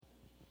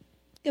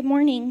Good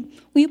morning.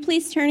 Will you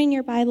please turn in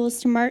your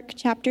Bibles to Mark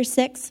chapter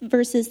 6,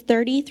 verses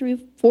 30 through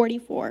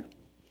 44.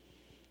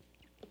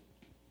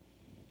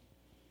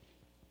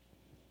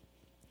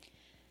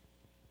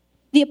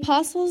 The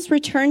apostles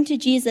returned to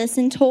Jesus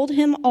and told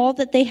him all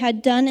that they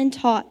had done and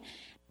taught.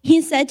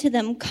 He said to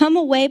them, "Come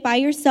away by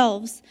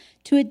yourselves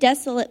to a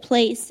desolate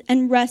place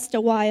and rest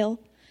a while."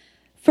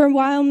 For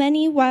while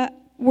many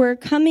were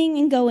coming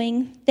and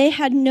going, they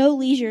had no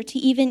leisure to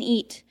even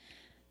eat.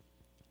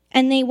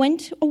 And they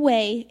went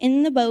away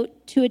in the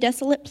boat to a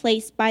desolate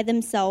place by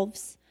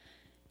themselves.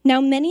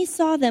 Now many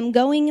saw them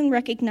going and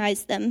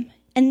recognized them,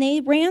 and they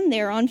ran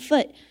there on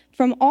foot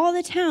from all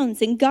the towns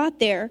and got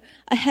there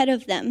ahead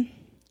of them.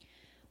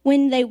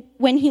 When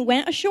he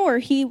went ashore,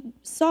 he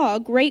saw a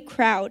great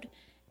crowd,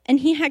 and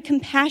he had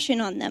compassion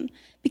on them,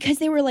 because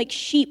they were like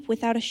sheep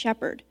without a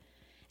shepherd.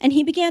 And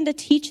he began to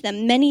teach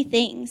them many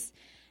things.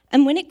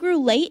 And when it grew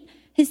late,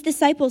 his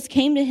disciples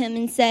came to him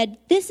and said,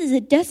 "This is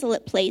a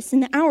desolate place,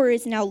 and the hour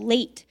is now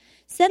late.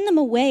 Send them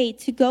away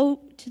to go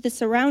to the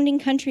surrounding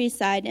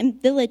countryside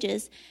and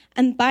villages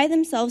and buy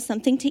themselves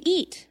something to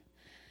eat."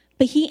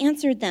 But he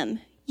answered them,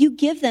 "You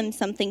give them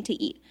something to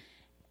eat."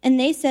 And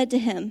they said to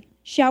him,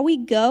 "Shall we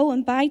go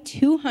and buy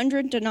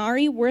 200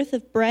 denarii worth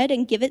of bread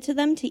and give it to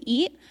them to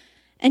eat?"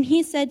 And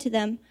he said to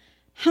them,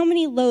 "How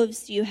many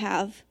loaves do you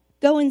have?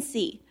 Go and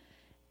see."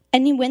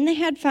 And when they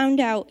had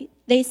found out,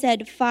 they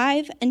said,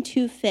 5 and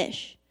 2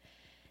 fish.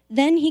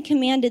 Then he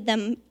commanded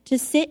them to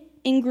sit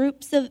in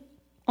groups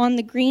on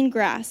the green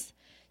grass.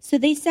 So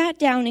they sat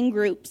down in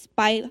groups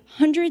by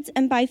hundreds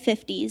and by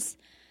 50s.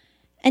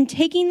 And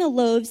taking the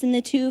loaves and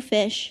the 2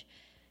 fish,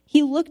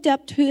 he looked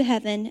up to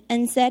heaven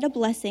and said a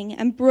blessing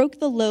and broke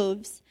the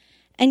loaves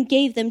and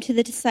gave them to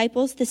the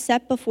disciples to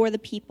set before the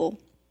people.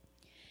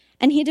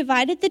 And he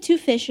divided the 2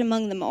 fish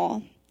among them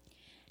all.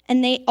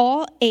 And they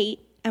all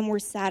ate and were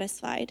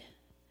satisfied.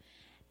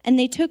 And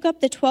they took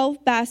up the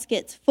 12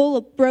 baskets full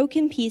of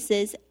broken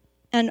pieces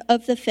and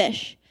of the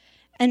fish,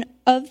 and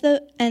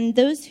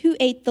those who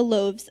ate the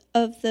loaves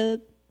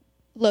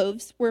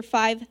were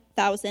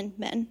 5,000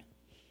 men.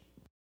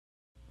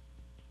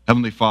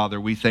 Heavenly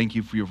Father, we thank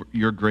you for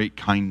your great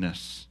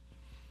kindness,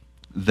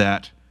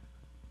 that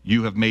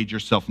you have made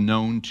yourself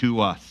known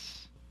to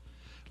us.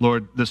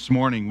 Lord, this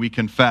morning we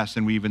confess,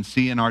 and we even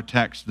see in our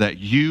text, that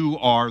you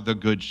are the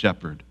good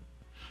shepherd.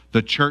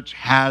 The church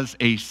has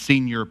a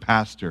senior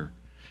pastor,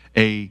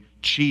 a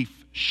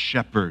chief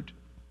shepherd,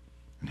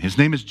 and his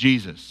name is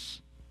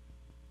Jesus.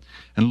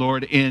 And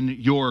Lord, in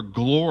your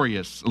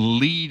glorious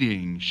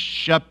leading,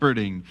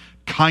 shepherding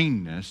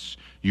kindness,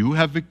 you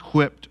have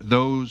equipped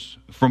those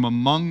from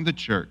among the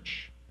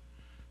church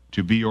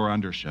to be your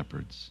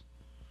under-shepherds.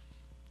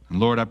 And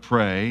Lord, I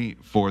pray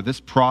for this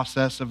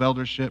process of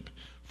eldership,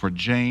 for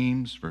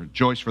James, for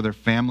Joyce, for their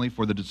family,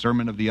 for the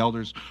discernment of the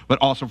elders, but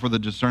also for the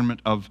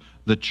discernment of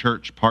the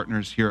church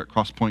partners here at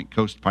Crosspoint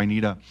Coast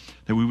Pineda,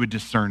 that we would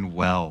discern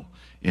well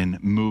in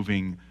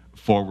moving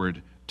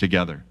forward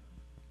together.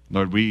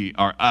 Lord, we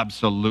are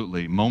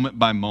absolutely, moment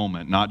by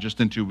moment, not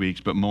just in 2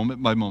 weeks, but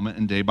moment by moment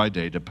and day by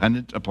day,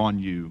 dependent upon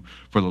you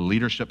for the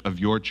leadership of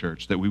your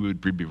church, that we would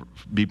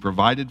be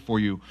provided for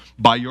you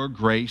by your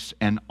grace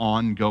and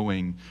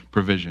ongoing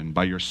provision,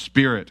 by your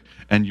Spirit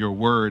and your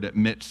word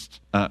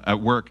at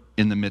work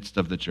in the midst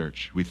of the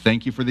church. We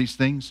thank you for these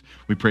things.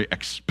 We pray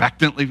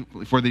expectantly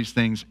for these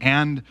things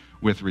and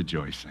with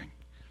rejoicing.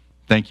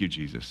 Thank you,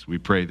 Jesus. We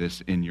pray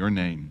this in your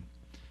name.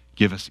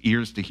 Give us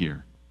ears to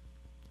hear.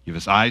 Give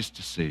us eyes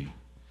to see,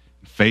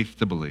 and faith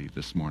to believe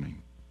this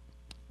morning.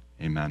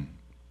 Amen.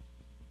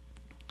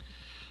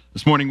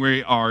 This morning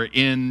we are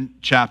in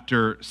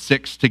chapter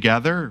 6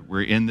 together.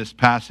 We're in this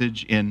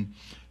passage in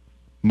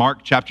Mark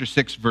chapter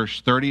 6, verse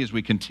 30, as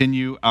we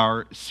continue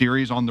our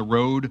series on the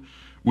road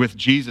with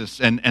Jesus.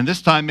 And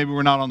this time maybe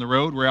we're not on the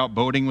road, we're out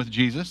boating with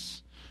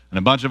Jesus. And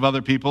a bunch of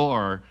other people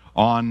are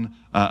on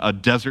a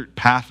desert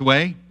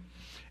pathway.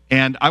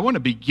 And I want to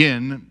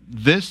begin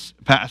this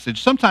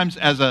passage. Sometimes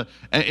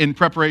in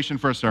preparation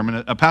for a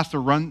sermon, a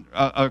pastor runs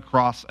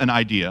across an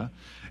idea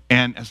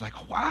and is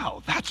like,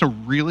 wow, that's a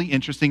really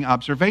interesting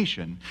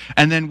observation.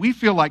 And then we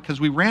feel like, because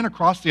we ran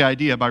across the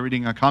idea by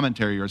reading a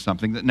commentary or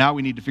something, that now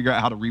we need to figure out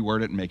how to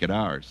reword it and make it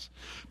ours.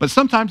 But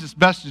sometimes it's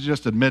best to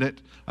just admit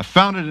it. I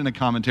found it in a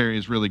commentary,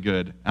 is really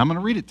good. I'm going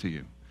to read it to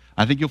you.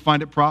 I think you'll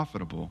find it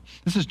profitable.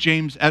 This is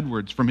James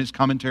Edwards from his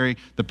commentary,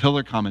 The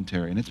Pillar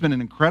Commentary, and it's been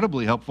an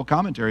incredibly helpful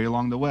commentary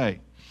along the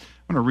way.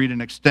 I'm going to read an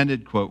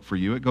extended quote for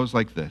you. It goes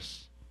like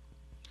this.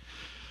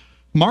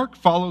 Mark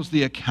follows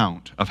the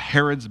account of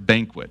Herod's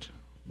banquet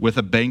with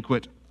a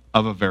banquet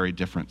of a very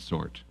different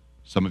sort.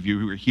 Some of you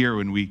who were here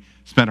when we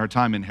spent our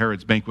time in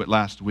Herod's banquet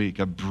last week,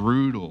 a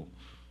brutal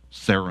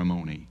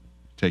ceremony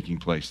taking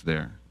place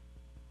there.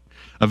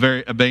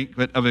 A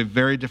banquet of a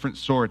very different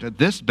sort. At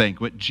this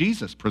banquet,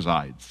 Jesus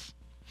presides.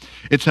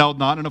 It's held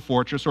not in a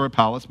fortress or a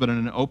palace, but in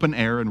an open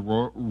air and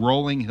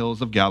rolling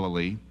hills of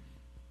Galilee.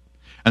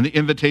 And the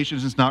invitation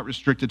is not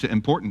restricted to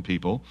important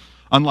people.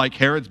 Unlike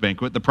Herod's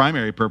banquet, the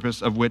primary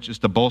purpose of which is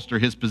to bolster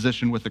his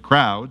position with the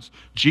crowds,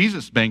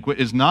 Jesus' banquet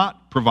is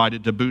not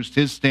provided to boost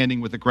his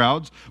standing with the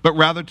crowds, but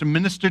rather to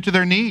minister to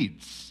their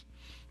needs,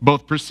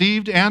 both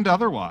perceived and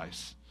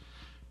otherwise.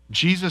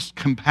 Jesus'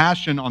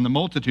 compassion on the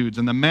multitudes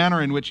and the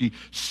manner in which he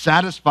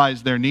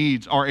satisfies their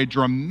needs are a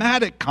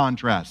dramatic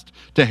contrast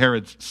to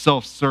Herod's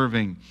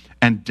self-serving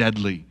and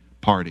deadly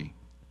party.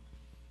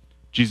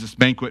 Jesus'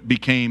 banquet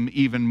became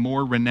even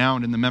more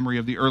renowned in the memory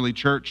of the early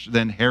church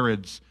than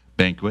Herod's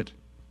banquet.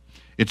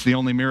 It's the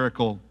only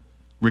miracle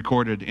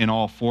recorded in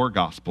all four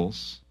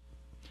Gospels.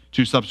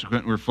 Two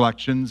subsequent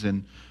reflections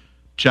in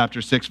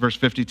chapter 6, verse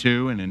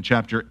 52, and in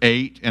chapter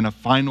 8, and a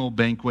final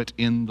banquet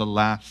in the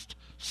Last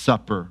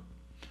Supper,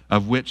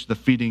 of which the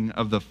feeding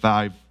of the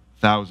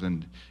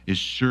 5,000 is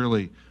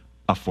surely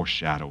a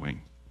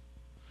foreshadowing.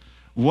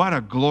 What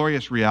a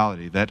glorious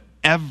reality that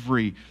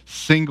every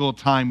single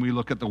time we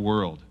look at the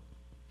world,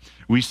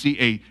 we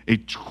see a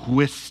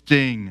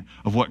twisting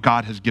of what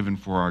God has given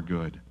for our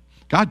good.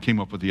 God came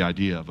up with the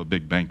idea of a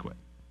big banquet.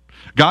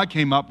 God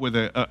came up with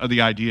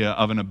the idea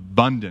of an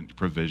abundant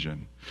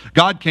provision.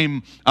 God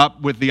came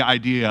up with the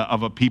idea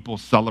of a people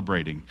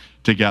celebrating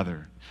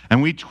together.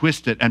 And we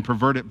twist it and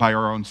pervert it by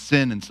our own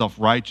sin and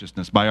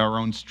self-righteousness, by our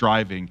own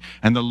striving.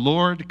 And the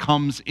Lord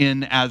comes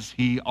in as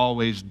he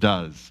always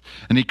does.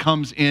 And he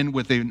comes in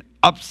with an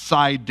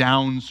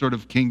upside-down sort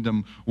of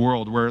kingdom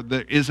world where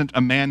there isn't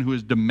a man who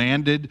is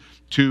demanded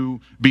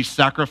to be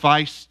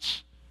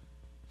sacrificed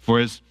for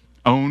his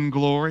own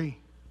glory,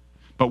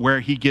 but where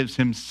he gives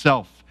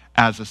himself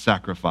as a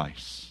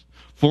sacrifice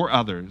for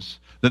others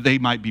that they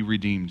might be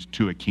redeemed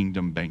to a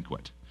kingdom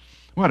banquet.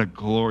 What a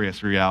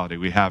glorious reality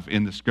we have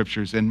in the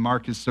scriptures. And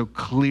Mark is so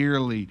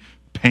clearly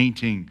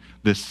painting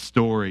this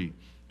story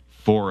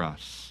for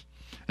us.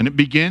 And it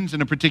begins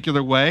in a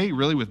particular way,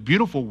 really with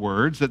beautiful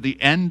words at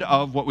the end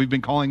of what we've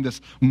been calling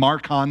this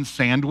Markan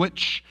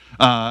sandwich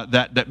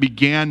that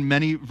began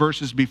many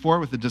verses before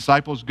with the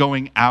disciples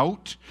going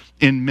out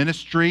in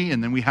ministry.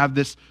 And then we have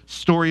this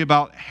story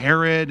about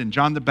Herod and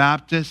John the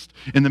Baptist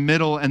in the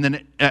middle. And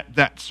then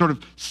that sort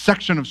of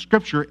section of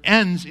Scripture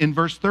ends in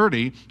verse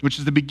 30, which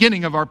is the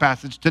beginning of our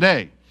passage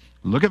today.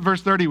 Look at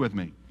verse 30 with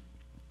me.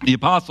 The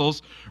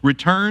apostles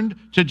returned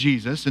to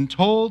Jesus and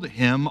told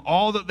him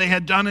all that they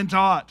had done and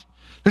taught.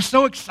 They're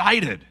so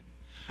excited.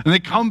 And they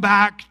come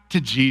back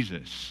to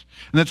Jesus.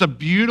 And that's a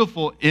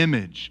beautiful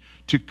image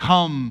to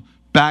come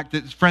back.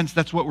 Friends,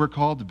 that's what we're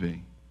called to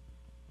be.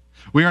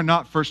 We are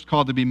not first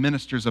called to be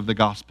ministers of the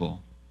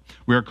gospel.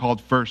 We are called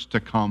first to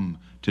come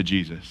to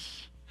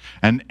Jesus.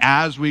 And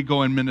as we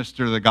go and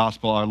minister the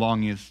gospel, our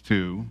longing is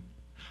to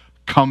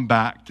come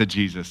back to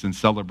Jesus and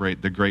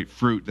celebrate the great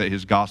fruit that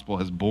his gospel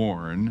has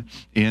borne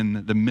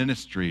in the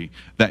ministry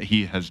that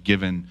he has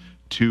given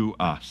to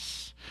us.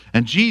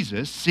 And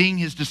Jesus, seeing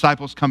his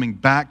disciples coming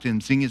back to him,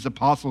 seeing his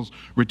apostles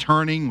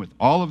returning with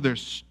all of their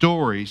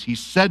stories, he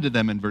said to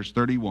them in verse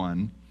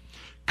 31,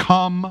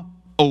 "Come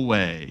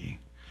away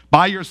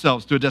by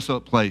yourselves to a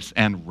desolate place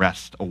and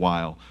rest a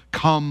while."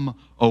 Come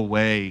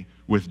away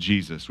with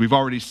Jesus. We've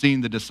already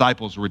seen the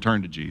disciples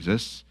return to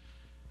Jesus,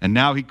 and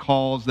now he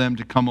calls them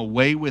to come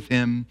away with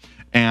him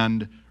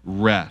and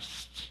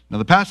rest. Now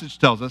the passage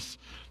tells us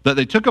that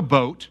they took a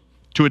boat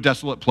to a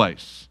desolate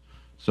place.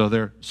 So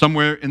they're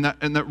somewhere in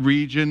that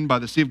region by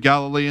the Sea of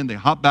Galilee, and they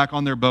hop back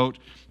on their boat,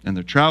 and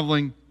they're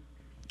traveling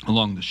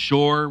along the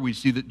shore. We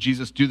see that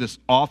Jesus do this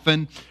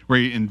often, where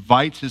he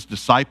invites his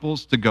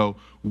disciples to go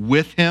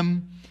with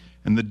him.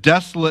 And the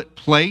desolate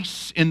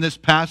place in this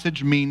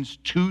passage means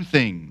two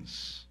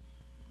things.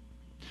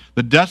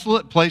 The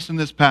desolate place in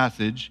this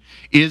passage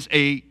is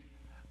it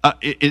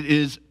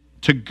is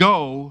to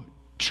go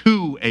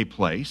to a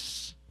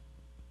place,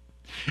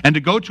 and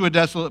to go to a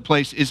desolate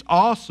place is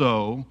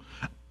also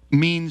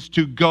means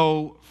to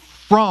go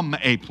from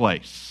a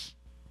place.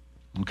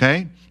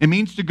 Okay? It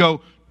means to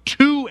go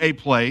to a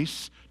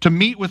place to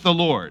meet with the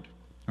Lord.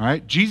 All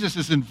right? Jesus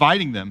is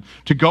inviting them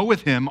to go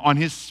with him on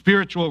his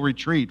spiritual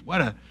retreat.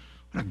 What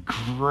a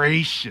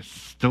gracious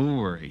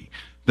story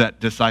that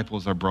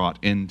disciples are brought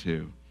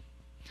into.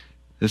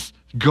 This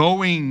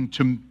going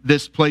to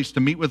this place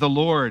to meet with the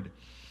Lord,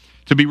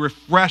 to be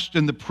refreshed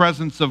in the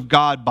presence of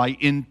God by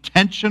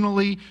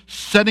intentionally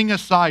setting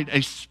aside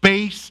a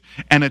space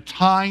and a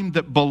time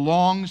that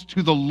belongs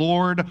to the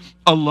Lord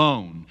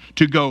alone,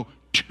 to go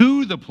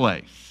to the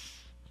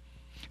place.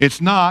 It's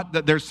not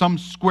that there's some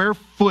square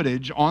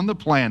footage on the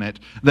planet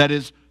that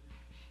is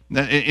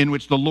in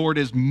which the Lord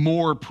is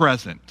more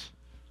present.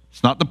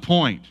 It's not the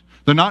point.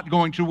 They're not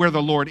going to where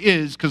the Lord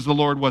is because the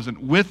Lord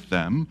wasn't with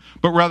them,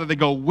 but rather they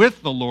go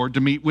with the Lord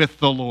to meet with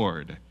the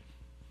Lord.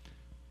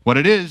 What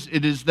it is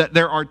that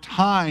there are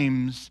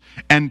times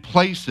and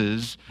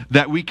places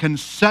that we can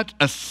set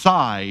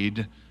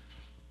aside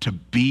to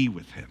be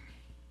with him.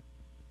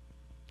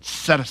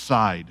 Set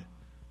aside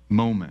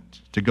moment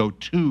to go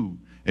to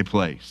a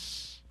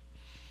place.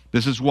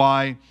 This is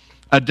why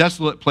a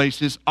desolate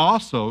place is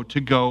also to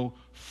go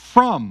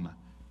from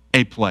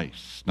a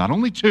place. Not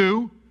only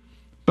to,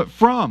 but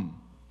from.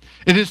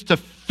 It is to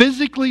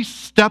physically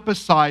step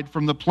aside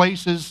from the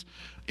places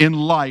in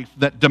life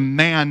that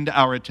demand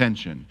our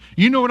attention.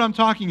 You know what I'm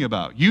talking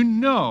about. You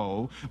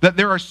know that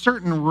there are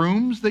certain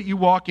rooms that you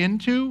walk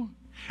into,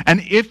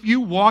 and if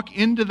you walk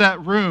into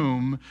that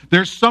room,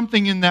 there's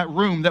something in that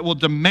room that will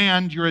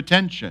demand your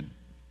attention,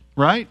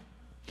 right?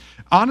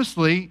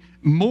 Honestly,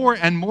 more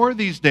and more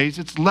these days,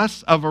 it's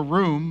less of a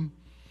room,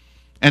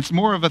 and it's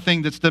more of a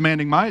thing that's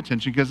demanding my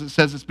attention because it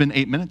says it's been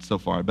 8 minutes so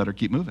far. I better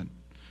keep moving.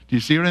 Do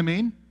you see what I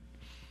mean?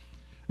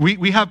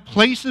 We have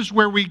places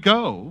where we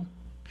go,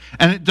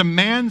 and it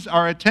demands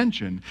our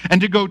attention.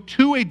 And to go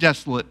to a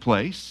desolate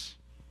place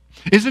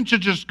isn't to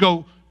just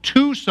go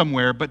to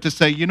somewhere, but to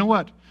say, you know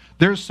what?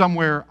 There's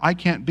somewhere I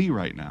can't be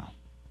right now.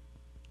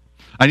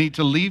 I need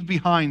to leave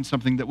behind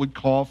something that would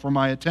call for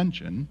my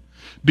attention,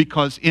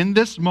 because in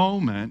this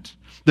moment,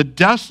 the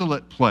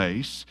desolate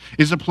place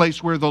is a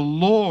place where the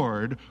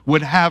Lord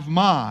would have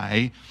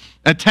my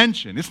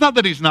attention. It's not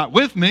that he's not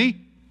with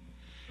me.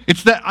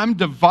 It's that I'm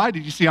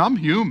divided. You see, I'm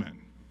human.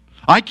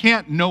 I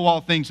can't know all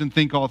things and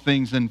think all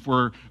things, and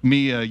for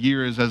me, a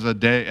year is as a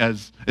day,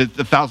 as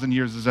 1,000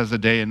 years is as a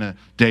day, and a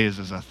day is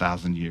as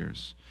 1,000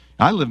 years.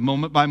 I live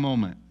moment by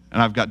moment,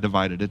 and I've got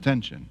divided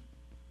attention.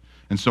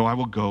 And so I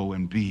will go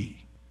and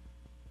be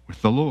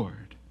with the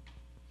Lord.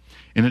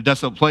 In a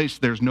desolate place,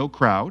 there's no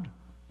crowd,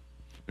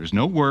 there's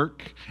no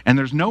work, and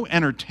there's no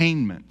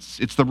entertainments.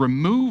 It's the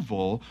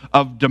removal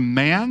of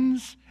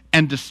demands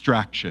and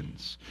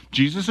distractions.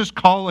 Jesus is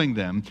calling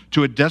them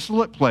to a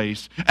desolate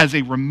place as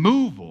a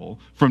removal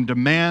from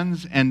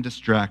demands and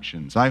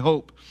distractions. I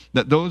hope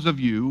that those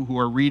of you who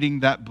are reading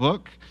that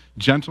book,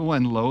 Gentle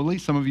and Lowly,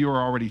 some of you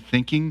are already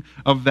thinking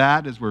of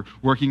that as we're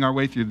working our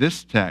way through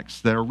this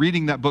text, that are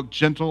reading that book,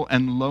 Gentle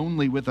and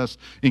Lonely, with us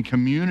in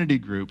community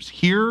groups,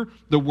 hear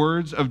the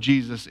words of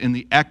Jesus in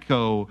the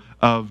echo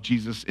of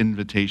Jesus'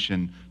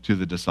 invitation to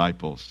the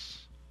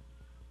disciples.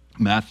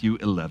 Matthew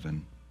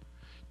 11.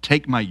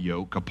 Take my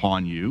yoke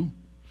upon you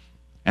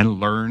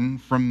and learn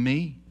from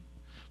me.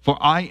 For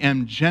I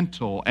am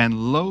gentle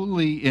and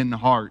lowly in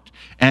heart,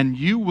 and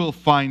you will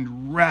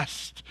find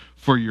rest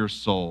for your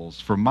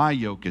souls. For my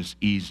yoke is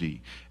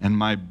easy and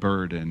my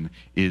burden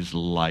is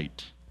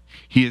light.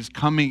 He is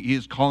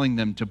calling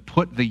them to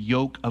put the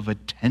yoke of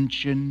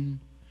attention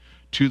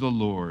to the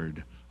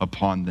Lord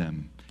upon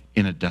them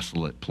in a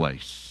desolate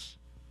place.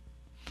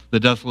 The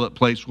desolate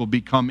place will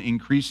become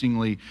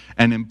increasingly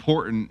an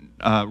important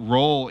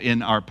role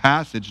in our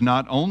passage,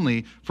 not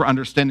only for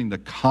understanding the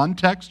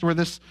context where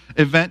this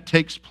event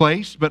takes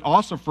place, but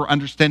also for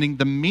understanding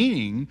the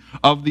meaning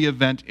of the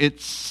event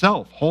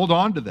itself. Hold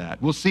on to that.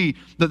 We'll see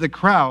that the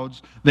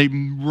crowds, they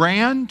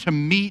ran to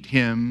meet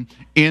him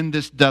in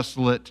this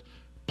desolate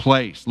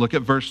place. Look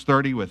at verse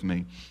 30 with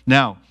me.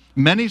 Now,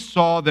 many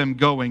saw them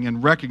going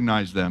and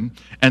recognized them,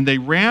 and they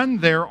ran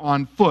there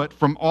on foot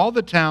from all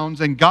the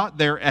towns and got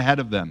there ahead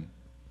of them.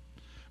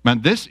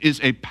 Man, this is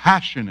a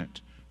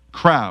passionate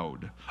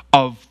crowd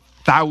of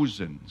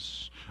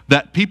thousands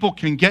that people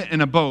can get in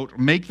a boat,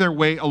 make their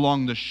way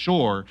along the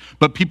shore,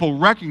 but people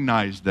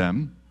recognize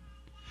them.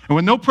 And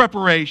with no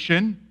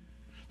preparation,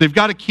 they've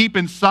got to keep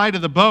inside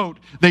of the boat.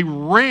 They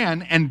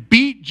ran and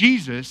beat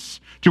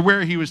Jesus to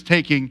where he was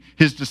taking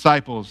his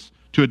disciples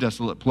to a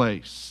desolate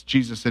place.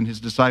 Jesus and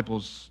his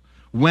disciples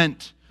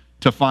went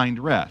to find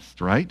rest,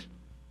 right?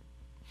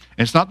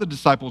 And it's not the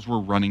disciples were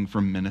running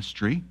from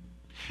ministry.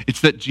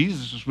 It's that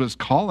Jesus was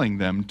calling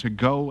them to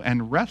go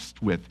and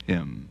rest with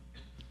him.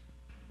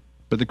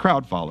 But the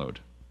crowd followed.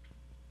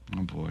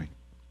 Oh boy.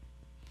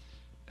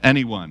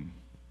 Anyone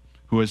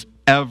who has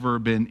ever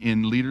been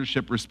in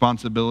leadership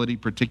responsibility,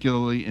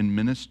 particularly in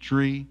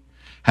ministry,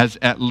 has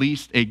at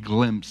least a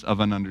glimpse of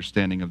an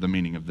understanding of the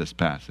meaning of this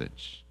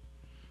passage.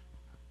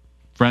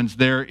 Friends,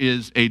 there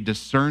is a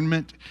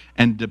discernment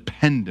and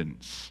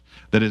dependence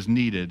that is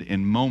needed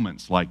in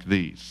moments like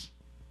these.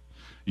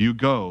 You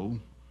go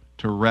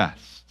to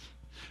rest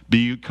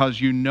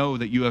because you know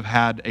that you have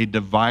had a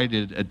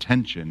divided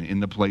attention in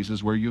the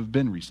places where you've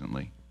been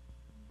recently.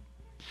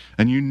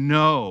 And you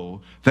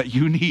know that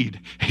you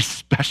need a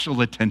special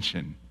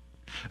attention,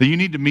 that you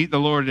need to meet the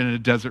Lord in a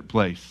desert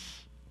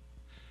place.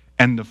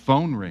 And the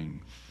phone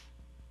rings.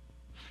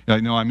 You're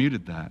like, no, I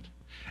muted that.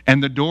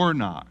 And the door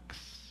knocks.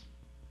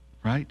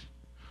 Right?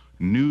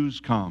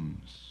 News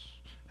comes,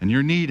 and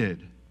you're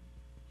needed.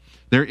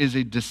 There is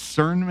a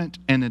discernment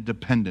and a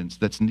dependence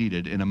that's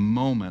needed in a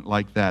moment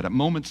like that. At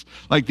moments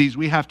like these,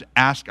 we have to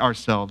ask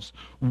ourselves,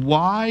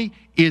 why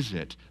is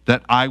it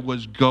that I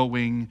was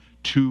going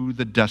to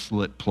the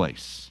desolate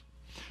place?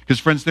 Because,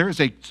 friends, there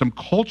is some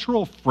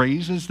cultural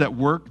phrases that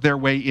work their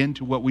way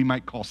into what we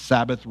might call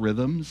Sabbath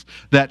rhythms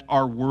that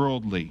are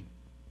worldly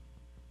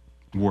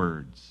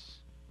words.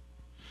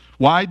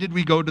 Why did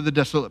we go to the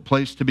desolate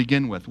place to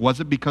begin with? Was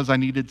it because I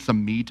needed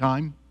some me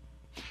time?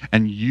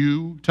 And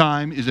you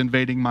time is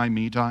invading my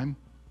me time?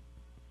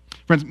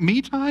 Friends,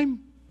 me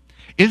time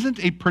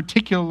isn't a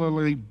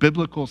particularly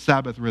biblical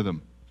Sabbath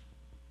rhythm.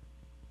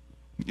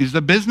 Is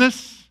the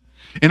business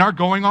in our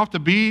going off to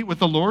be with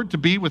the Lord to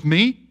be with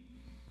me?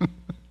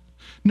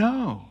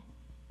 No.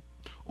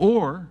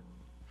 Or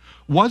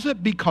Was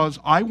it because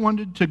I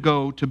wanted to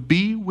go to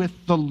be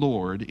with the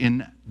Lord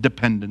in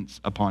dependence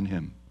upon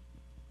him?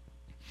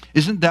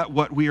 Isn't that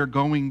what we are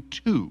going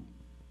to?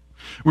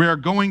 We are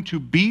going to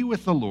be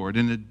with the Lord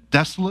in a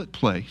desolate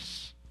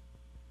place,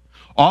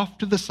 off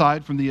to the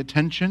side from the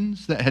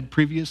attentions that had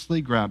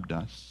previously grabbed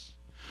us,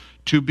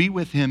 to be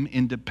with him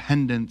in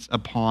dependence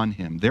upon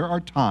him. There are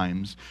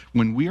times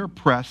when we are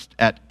pressed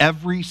at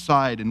every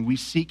side and we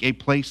seek a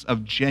place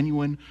of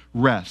genuine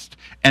rest.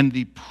 And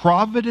the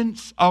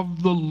providence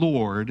of the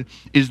Lord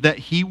is that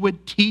he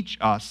would teach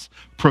us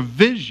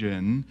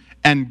provision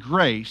and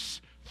grace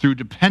through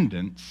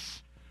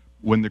dependence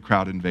when the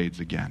crowd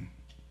invades again.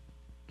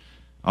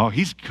 Oh,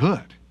 he's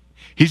good.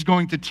 He's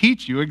going to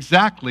teach you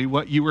exactly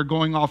what you were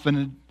going off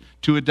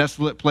into a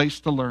desolate place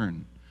to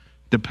learn.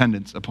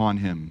 Dependence upon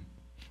him.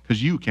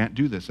 Because you can't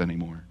do this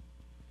anymore.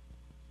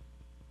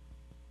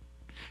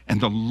 And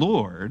the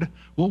Lord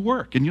will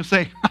work. And you'll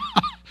say,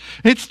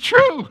 it's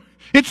true.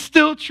 It's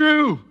still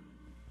true.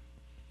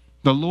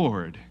 The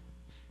Lord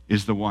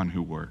is the one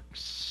who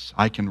works.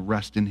 I can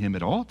rest in him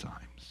at all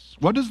times.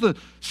 What does the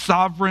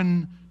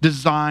sovereign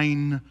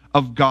design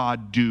of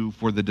God do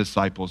for the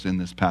disciples in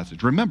this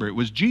passage? Remember, it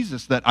was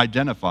Jesus that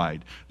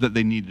identified that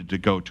they needed to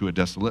go to a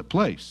desolate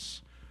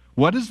place.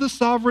 What is the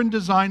sovereign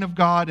design of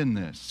God in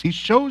this? He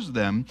shows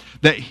them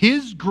that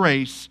his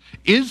grace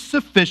is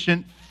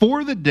sufficient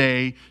for the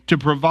day to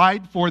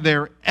provide for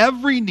their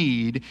every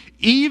need,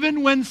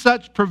 even when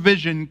such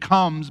provision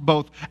comes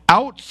both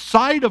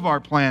outside of our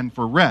plan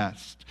for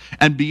rest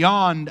and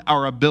beyond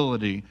our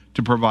ability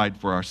to provide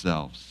for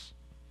ourselves.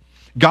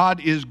 God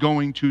is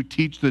going to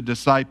teach the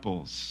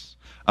disciples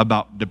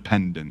about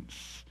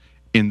dependence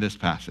in this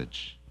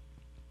passage.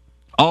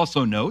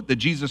 Also note that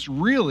Jesus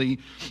really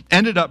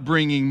ended up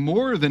bringing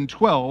more than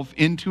 12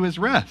 into his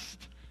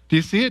rest. Do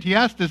you see it? He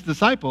asked his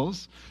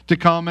disciples to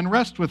come and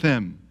rest with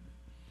him.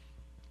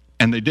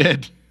 And they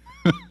did.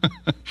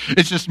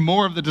 It's just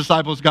more of the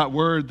disciples got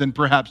word than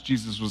perhaps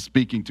Jesus was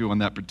speaking to on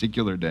that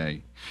particular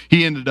day.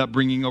 He ended up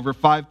bringing over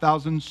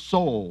 5,000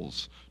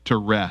 souls to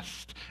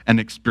rest and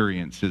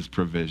experience his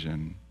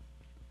provision.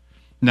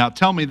 Now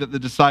tell me that the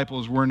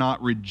disciples were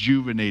not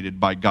rejuvenated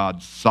by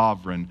God's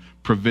sovereign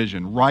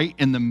provision. Right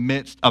in the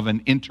midst of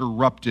an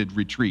interrupted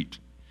retreat,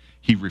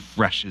 he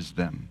refreshes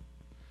them.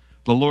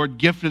 The Lord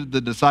gifted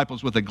the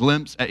disciples with a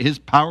glimpse at his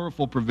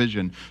powerful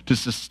provision to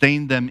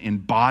sustain them in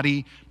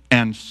body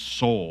and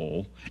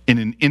soul in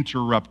an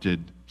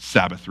interrupted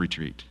Sabbath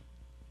retreat.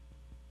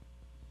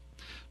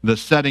 The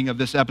setting of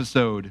this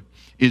episode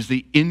is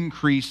the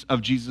increase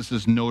of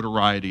Jesus'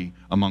 notoriety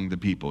among the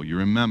people. You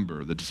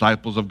remember, the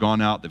disciples have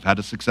gone out, they've had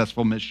a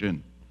successful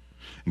mission.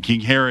 And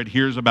King Herod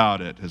hears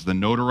about it. As the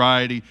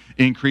notoriety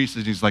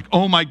increases, he's like,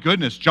 oh my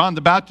goodness, John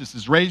the Baptist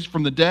is raised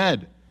from the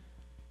dead.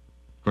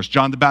 Of course,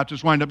 John the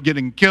Baptist wound up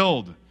getting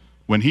killed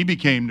when he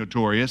became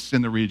notorious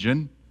in the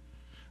region.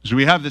 So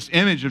we have this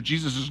image of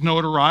Jesus'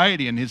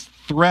 notoriety and his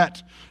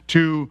threat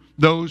to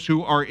those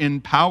who are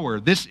in power.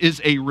 This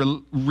is a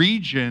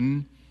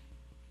region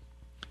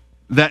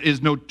that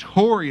is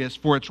notorious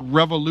for its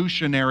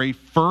revolutionary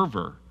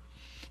fervor.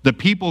 The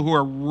people who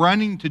are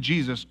running to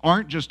Jesus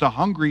aren't just a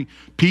hungry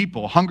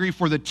people, hungry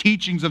for the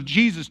teachings of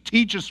Jesus.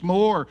 Teach us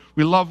more.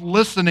 We love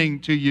listening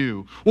to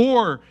you.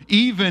 Or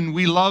even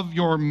we love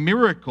your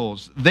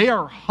miracles. They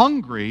are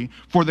hungry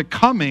for the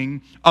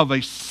coming of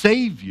a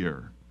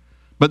Savior.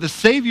 But the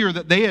Savior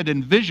that they had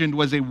envisioned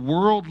was a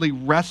worldly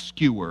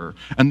rescuer.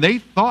 And they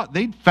thought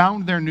they'd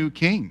found their new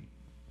king.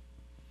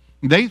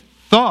 They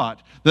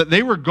thought that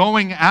they were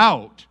going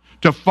out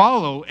to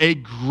follow a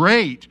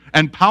great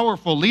and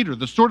powerful leader,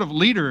 the sort of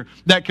leader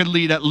that could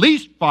lead at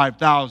least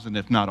 5,000,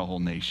 if not a whole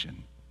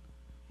nation.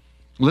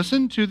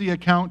 Listen to the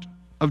account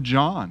of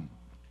John.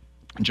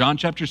 In John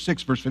chapter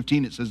 6, verse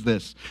 15, it says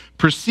this,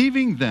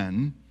 perceiving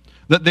then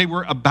that they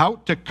were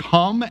about to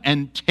come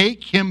and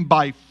take him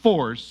by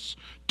force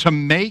to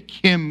make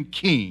him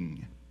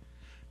king,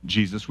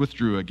 Jesus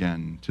withdrew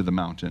again to the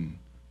mountain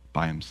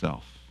by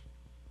himself.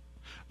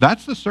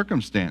 That's the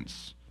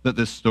circumstance that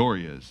this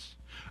story is.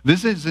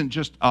 This isn't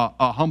just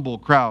a humble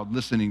crowd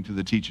listening to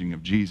the teaching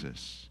of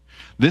Jesus.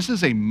 This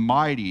is a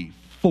mighty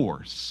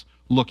force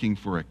looking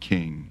for a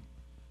king.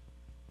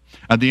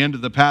 At the end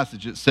of the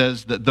passage, it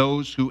says that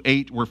those who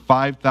ate were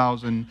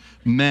 5,000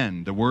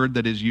 men. The word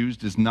that is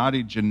used is not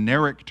a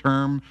generic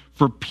term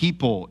for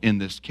people in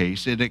this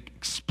case. It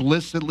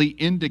explicitly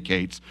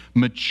indicates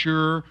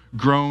mature,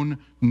 grown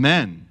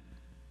men.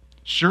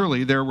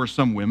 Surely there were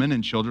some women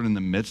and children in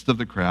the midst of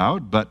the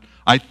crowd, but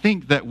I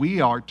think that we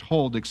are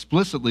told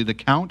explicitly the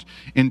count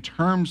in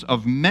terms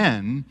of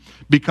men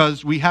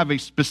because we have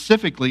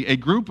specifically a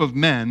group of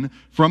men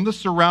from the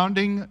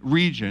surrounding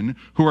region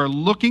who are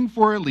looking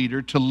for a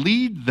leader to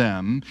lead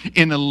them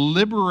in a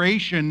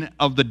liberation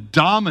of the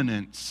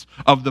dominance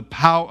of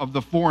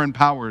the foreign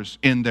powers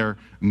in their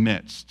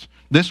midst.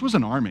 This was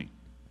an army,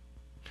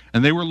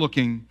 and they were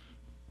looking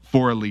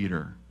for a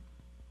leader.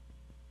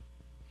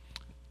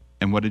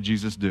 And what did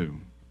Jesus do?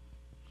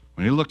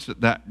 When he looks at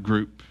that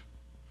group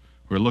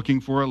who are looking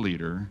for a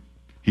leader,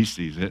 he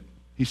sees it.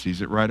 He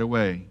sees it right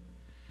away.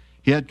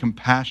 He had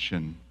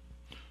compassion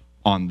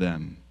on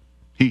them.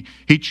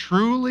 He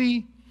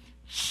truly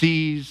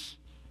sees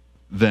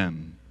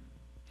them.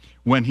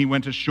 When he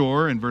went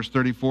ashore, in verse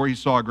 34, he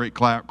saw a great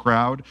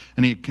crowd,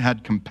 and he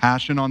had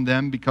compassion on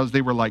them because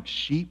they were like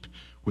sheep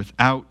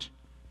without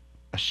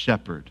a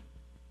shepherd.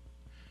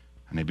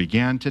 And he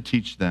began to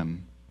teach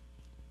them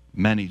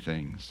many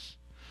things.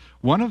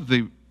 One of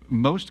the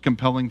most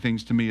compelling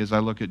things to me as I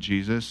look at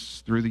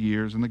Jesus through the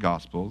years in the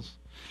Gospels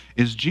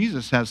is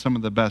Jesus has some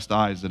of the best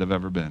eyes that have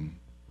ever been.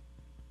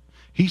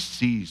 He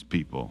sees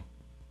people.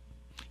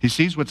 He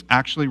sees what's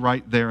actually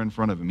right there in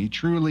front of him. He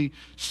truly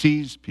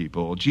sees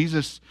people.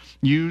 Jesus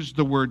used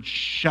the word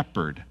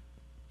shepherd.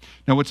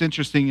 Now, what's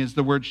interesting is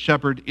the word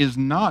shepherd is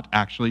not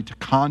actually to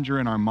conjure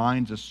in our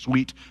minds a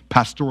sweet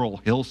pastoral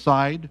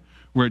hillside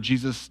where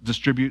Jesus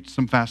distributes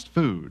some fast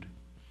food.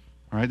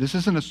 All right, this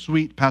isn't a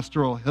sweet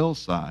pastoral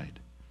hillside.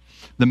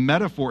 The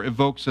metaphor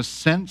evokes a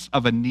sense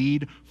of a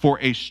need for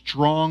a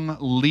strong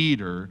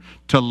leader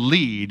to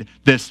lead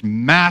this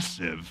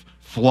massive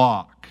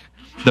flock.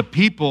 The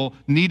people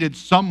needed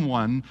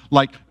someone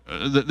like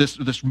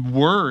this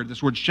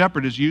word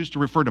shepherd is used to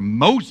refer to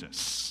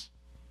Moses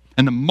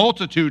and the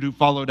multitude who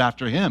followed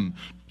after him.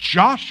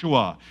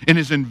 Joshua in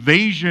his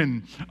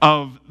invasion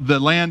of the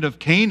land of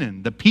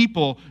Canaan. The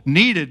people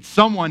needed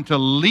someone to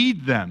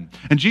lead them.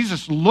 And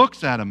Jesus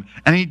looks at them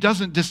and he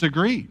doesn't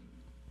disagree.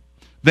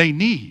 They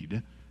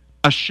need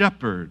a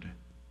shepherd.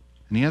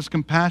 And he has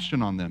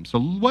compassion on them. So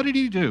what did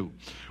he do?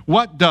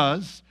 What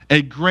does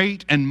a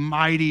great and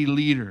mighty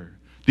leader,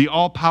 the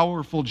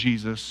all-powerful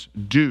Jesus,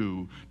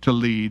 do to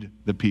lead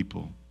the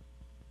people?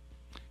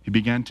 He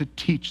began to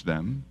teach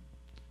them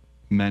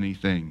many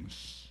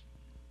things.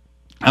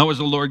 How is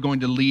the Lord going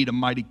to lead a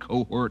mighty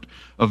cohort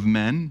of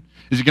men?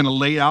 Is he going to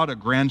lay out a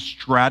grand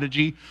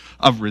strategy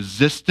of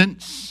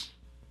resistance?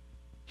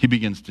 He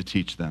begins to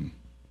teach them.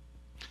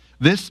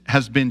 This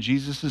has been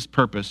Jesus'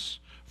 purpose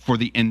for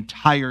the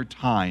entire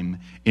time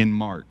in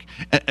Mark,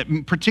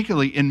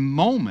 particularly in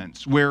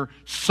moments where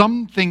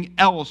something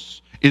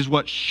else is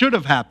what should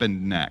have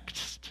happened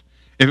next.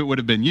 If it would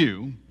have been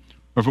you,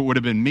 or if it would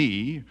have been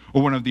me,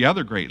 or one of the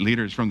other great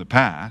leaders from the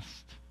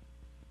past,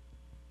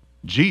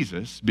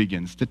 Jesus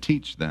begins to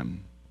teach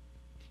them.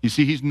 You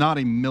see, he's not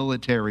a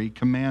military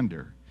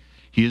commander.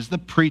 He is the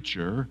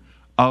preacher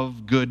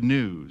of good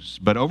news.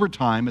 But over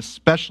time,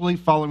 especially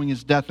following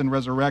his death and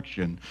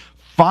resurrection,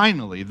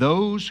 finally,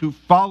 those who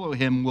follow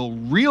him will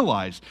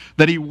realize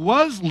that he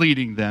was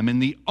leading them in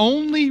the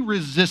only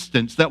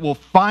resistance that will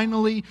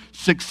finally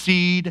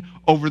succeed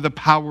over the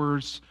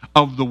powers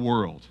of the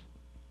world.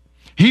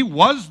 He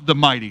was the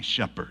mighty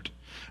shepherd,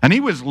 and he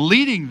was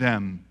leading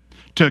them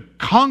to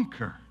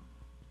conquer.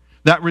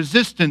 That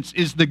resistance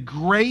is the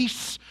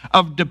grace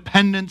of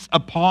dependence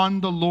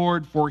upon the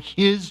Lord for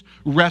his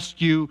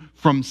rescue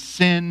from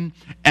sin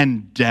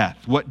and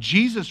death. What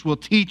Jesus will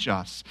teach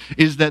us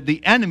is that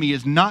the enemy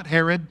is not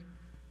Herod,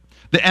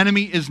 the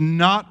enemy is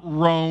not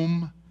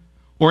Rome,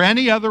 or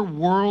any other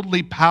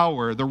worldly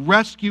power. The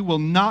rescue will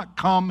not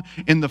come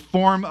in the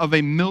form of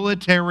a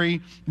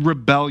military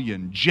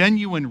rebellion.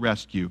 Genuine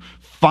rescue,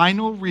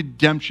 final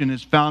redemption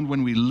is found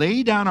when we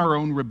lay down our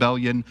own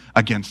rebellion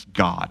against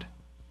God.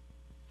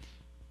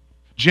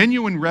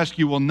 Genuine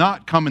rescue will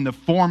not come in the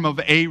form of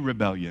a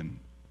rebellion,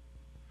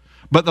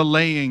 but the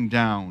laying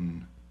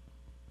down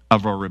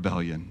of our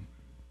rebellion.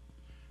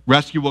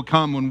 Rescue will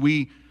come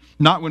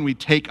not when we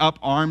take up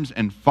arms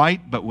and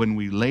fight, but when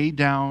we lay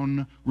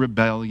down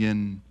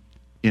rebellion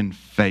in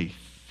faith.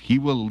 He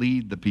will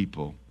lead the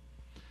people.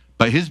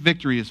 But his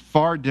victory is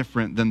far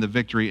different than the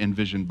victory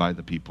envisioned by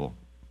the people.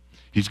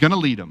 He's going to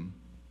lead them.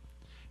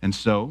 And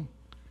so,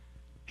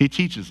 he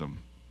teaches them.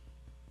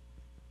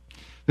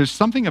 There's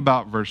something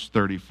about verse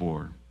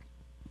 34,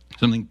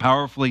 something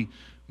powerfully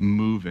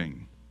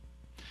moving.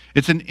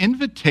 It's an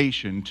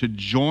invitation to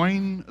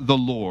join the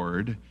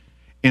Lord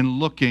in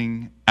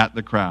looking at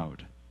the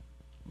crowd.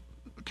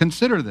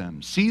 Consider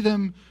them, see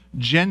them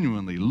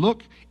genuinely.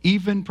 Look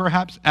even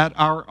perhaps at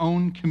our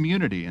own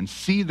community and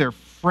see their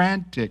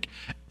frantic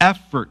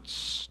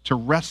efforts to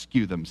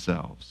rescue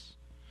themselves.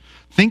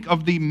 Think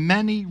of the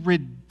many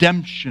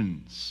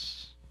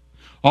redemptions,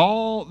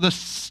 all the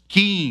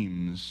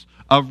schemes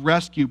of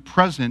rescue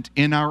present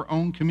in our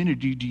own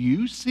community. Do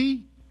you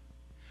see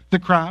the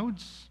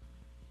crowds?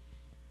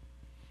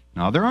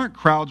 Now, there aren't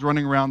crowds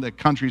running around the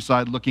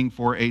countryside looking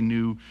for a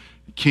new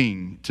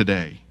king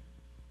today.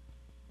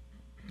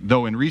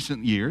 Though in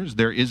recent years,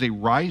 there is a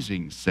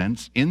rising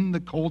sense in the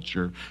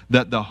culture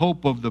that the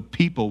hope of the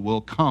people will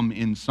come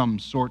in some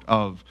sort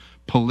of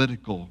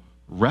political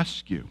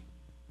rescue.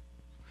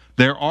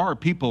 There are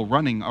people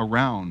running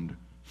around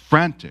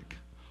frantic,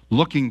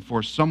 looking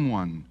for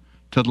someone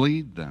to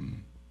lead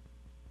them.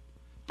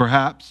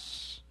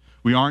 Perhaps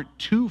we aren't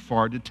too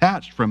far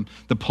detached from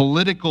the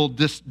political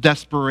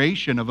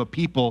desperation of a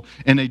people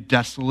in a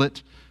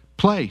desolate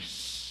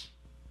place.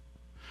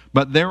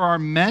 But there are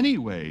many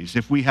ways,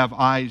 if we have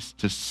eyes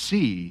to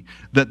see,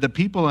 that the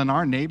people in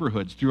our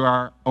neighborhoods through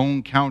our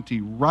own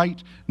county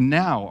right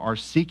now are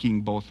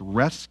seeking both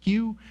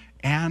rescue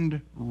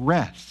and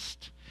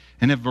rest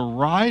in a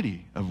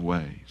variety of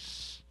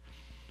ways.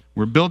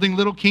 We're building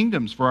little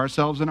kingdoms for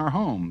ourselves in our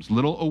homes,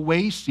 little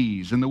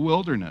oases in the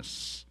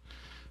wilderness.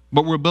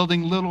 But we're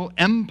building little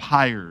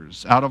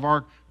empires out of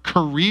our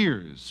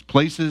careers,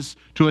 places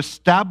to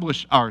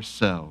establish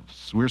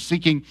ourselves. We're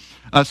seeking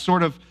a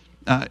sort of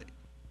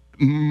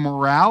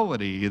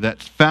morality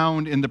that's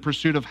found in the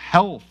pursuit of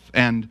health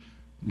and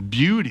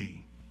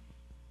beauty.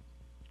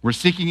 We're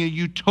seeking a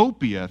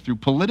utopia through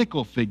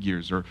political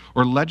figures or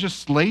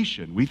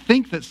legislation. We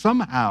think that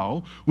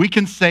somehow we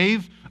can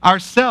save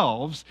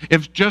ourselves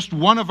if just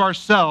one of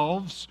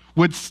ourselves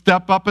would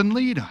step up and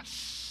lead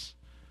us.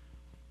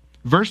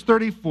 Verse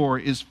 34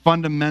 is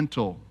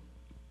fundamental,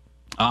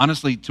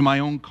 honestly, to my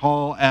own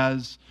call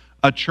as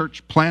a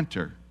church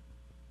planter.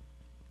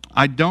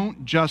 I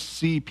don't just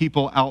see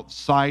people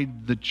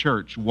outside the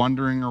church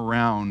wandering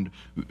around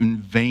in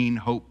vain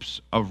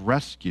hopes of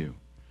rescue.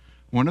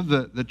 One of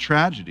the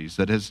tragedies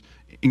that has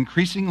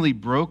increasingly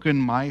broken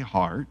my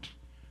heart,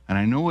 and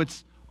I know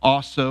it's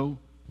also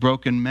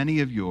broken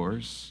many of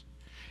yours,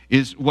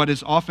 is what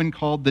is often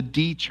called the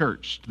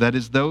de-churched. That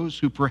is, those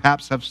who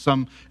perhaps have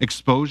some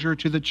exposure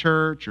to the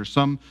church or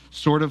some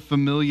sort of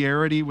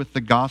familiarity with the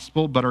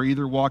gospel, but are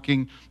either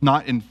walking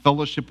not in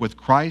fellowship with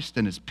Christ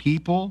and his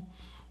people,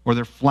 or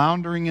they're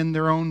floundering in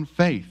their own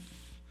faith.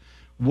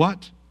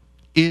 What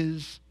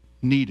is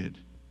needed?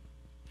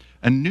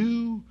 A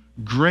new,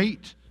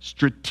 great,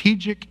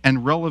 strategic,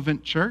 and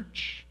relevant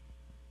church?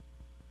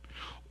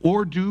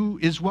 Or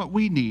is what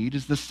we need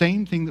is the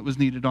same thing that was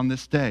needed on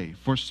this day,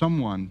 for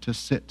someone to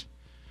sit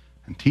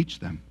and teach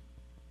them.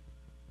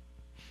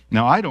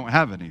 Now, I don't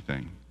have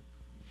anything.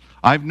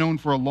 I've known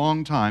for a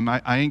long time,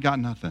 I ain't got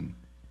nothing.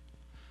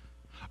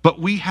 But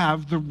we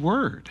have the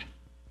Word.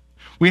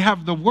 We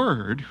have the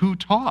Word who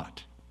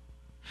taught.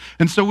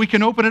 And so we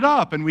can open it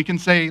up and we can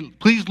say,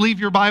 please leave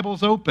your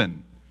Bibles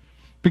open,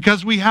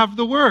 because we have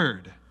the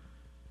Word.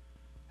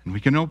 And we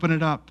can open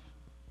it up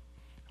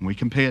and we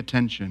can pay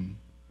attention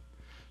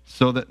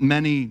so that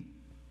many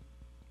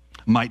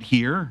might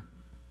hear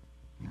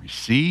and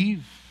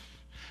receive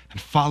and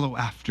follow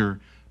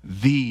after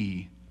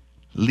the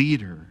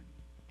leader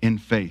in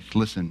faith.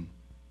 Listen,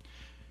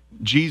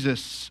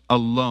 Jesus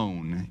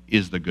alone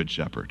is the Good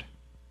Shepherd.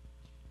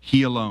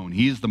 He alone.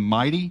 He is the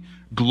mighty,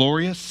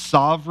 glorious,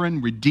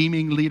 sovereign,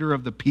 redeeming leader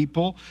of the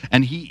people,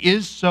 and he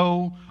is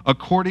so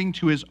according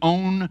to his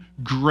own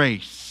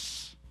grace.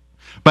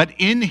 But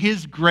in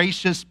his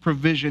gracious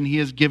provision, he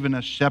has given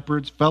us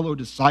shepherds, fellow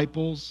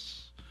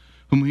disciples,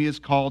 whom he has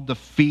called to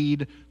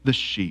feed the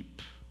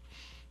sheep.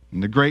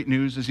 And the great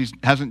news is he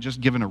hasn't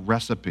just given a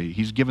recipe,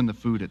 he's given the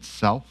food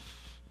itself.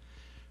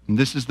 And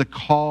this is the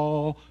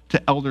call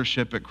to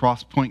eldership at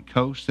Cross Point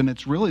Coast, and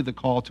it's really the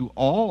call to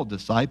all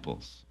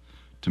disciples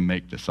to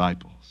make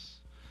disciples.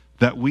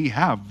 That we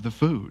have the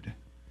food.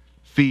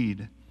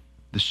 Feed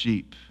the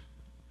sheep.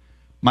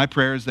 My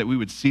prayer is that we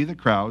would see the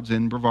crowds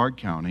in Brevard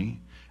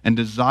County and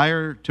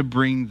desire to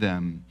bring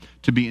them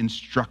to be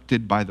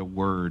instructed by the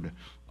word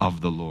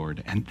of the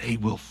Lord, and they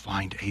will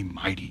find a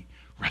mighty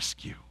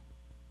rescue.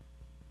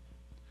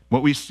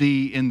 What we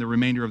see in the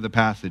remainder of the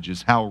passage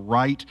is how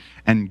right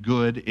and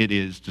good it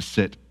is to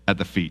sit at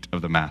the feet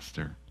of the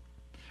Master.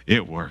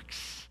 It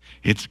works.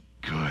 It's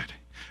good.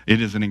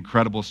 It is an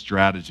incredible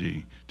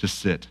strategy to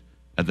sit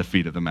at the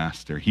feet of the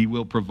Master. He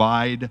will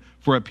provide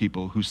for a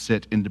people who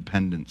sit in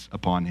dependence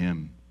upon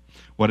him.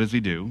 What does he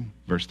do?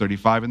 Verse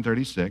 35 and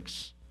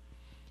 36.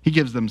 He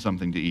gives them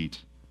something to eat.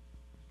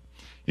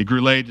 It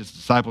grew late. His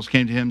disciples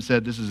came to him and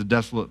said, this is a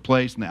desolate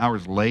place and the hour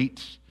is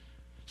late.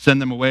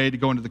 Send them away to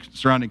go into the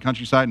surrounding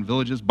countryside and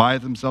villages, buy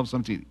themselves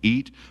something to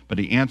eat. But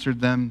he answered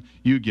them,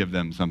 you give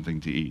them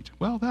something to eat.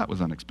 Well, that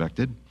was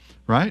unexpected,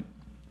 right?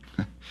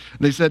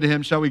 They said to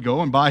him, shall we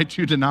go and buy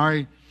 2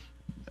 denarii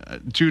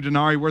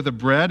worth of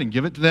bread and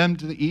give it to them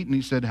to eat? And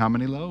he said, how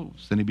many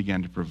loaves? Then he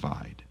began to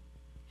provide.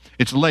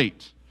 It's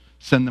late.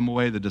 Send them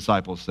away, the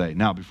disciples say.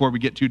 Now, before we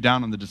get too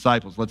down on the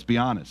disciples, let's be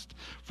honest.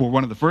 For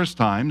one of the first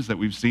times that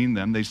we've seen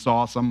them, they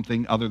saw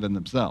something other than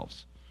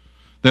themselves.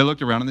 They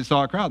looked around and they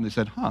saw a crowd and they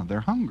said, they're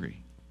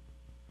hungry.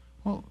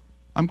 Well,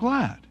 I'm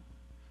glad.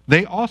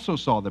 They also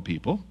saw the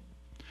people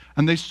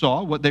and they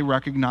saw what they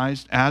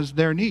recognized as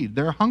their need.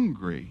 They're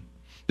hungry.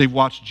 They've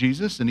watched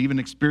Jesus and even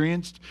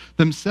experienced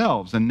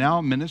themselves. And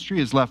now ministry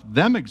has left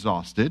them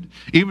exhausted,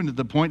 even to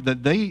the point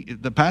that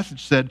the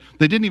passage said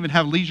they didn't even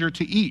have leisure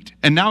to eat.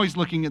 And now he's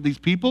looking at these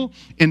people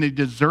in a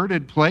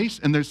deserted place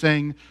and they're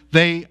saying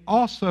they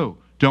also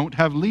don't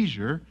have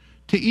leisure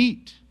to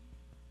eat.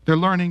 They're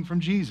learning from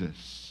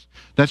Jesus.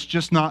 That's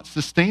just not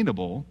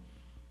sustainable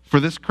for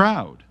this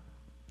crowd.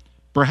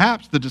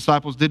 Perhaps the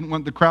disciples didn't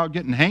want the crowd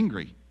getting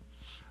hangry.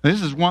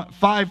 This is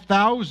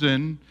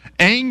 5,000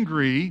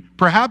 angry,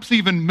 perhaps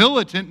even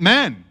militant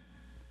men.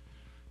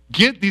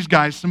 Get these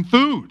guys some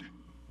food,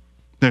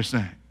 they're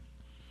saying.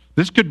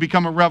 This could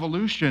become a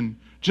revolution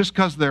just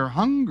because they're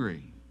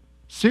hungry.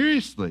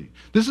 Seriously,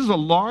 this is a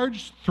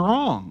large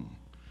throng,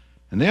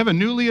 and they have a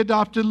newly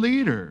adopted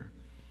leader.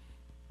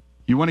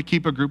 You want to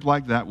keep a group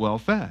like that well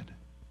fed.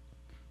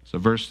 So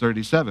verse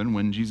 37,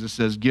 when Jesus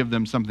says, give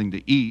them something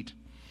to eat,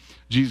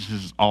 Jesus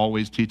is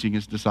always teaching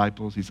his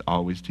disciples. He's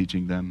always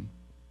teaching them.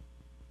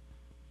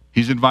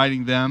 He's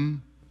inviting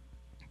them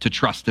to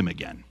trust him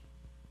again.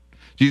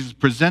 Jesus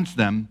presents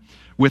them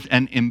with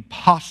an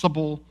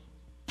impossible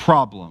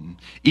problem,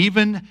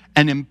 even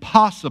an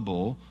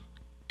impossible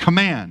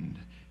command.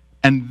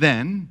 And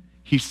then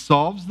he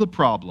solves the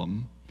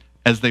problem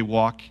as they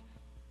walk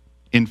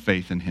in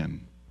faith in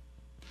him.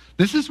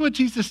 This is what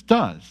Jesus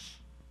does.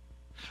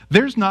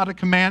 There's not a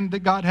command that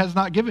God has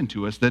not given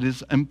to us that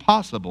is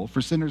impossible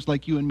for sinners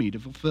like you and me to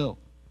fulfill.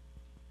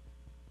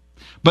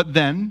 But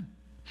then,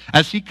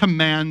 as he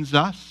commands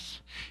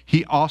us,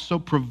 he also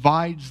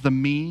provides the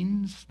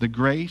means, the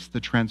grace,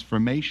 the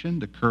transformation,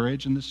 the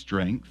courage, and the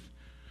strength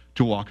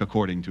to walk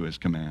according to his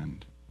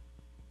command.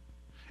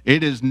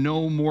 It is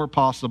no more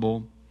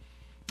possible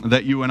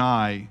that you and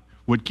I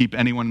would keep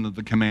any one of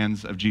the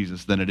commands of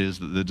Jesus than it is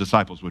that the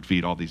disciples would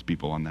feed all these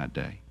people on that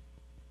day.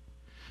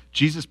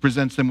 Jesus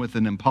presents them with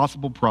an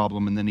impossible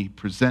problem, and then he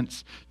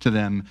presents to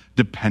them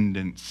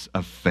dependence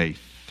of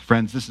faith.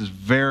 Friends, this is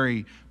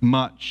very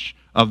much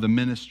of the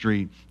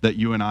ministry that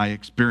you and I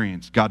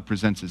experience. God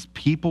presents his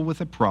people with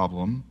a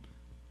problem,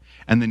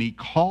 and then he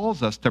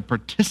calls us to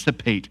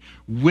participate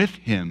with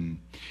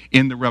him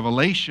in the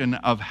revelation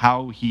of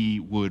how he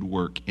would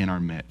work in our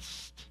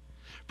midst.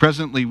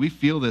 Presently, we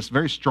feel this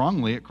very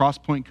strongly at Cross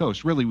Point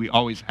Coast. Really, we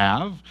always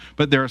have,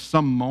 but there are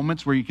some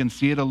moments where you can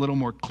see it a little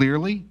more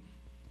clearly.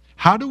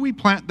 How do we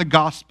plant the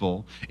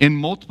gospel in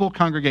multiple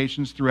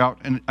congregations throughout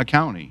a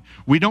county?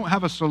 We don't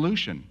have a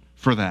solution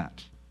for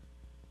that.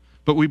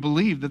 But we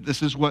believe that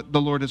this is what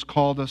the Lord has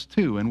called us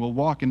to, and we'll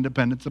walk in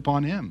dependence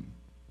upon him.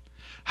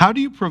 How do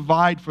you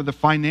provide for the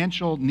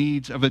financial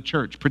needs of a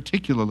church,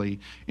 particularly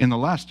in the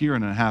last year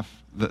and a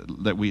half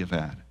that we have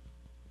had?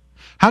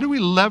 How do we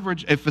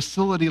leverage a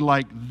facility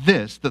like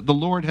this that the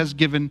Lord has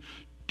given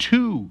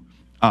to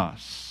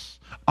us?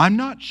 I'm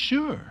not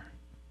sure.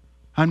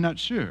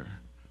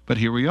 But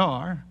here we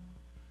are.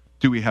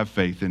 Do we have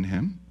faith in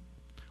him?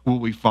 Will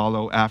we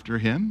follow after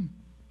him?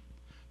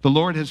 The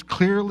Lord has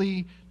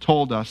clearly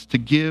told us to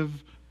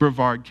give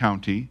Brevard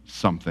County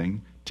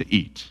something to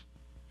eat.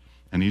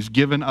 And he's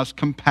given us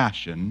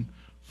compassion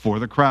for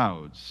the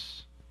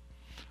crowds.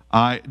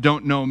 I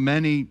don't know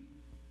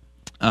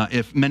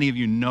if many of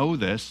you know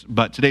this,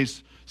 but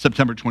today's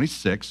September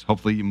 26th.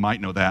 Hopefully you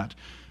might know that.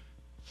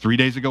 3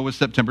 days ago was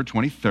September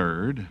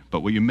 23rd,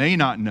 but what you may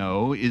not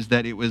know is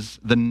that it was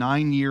the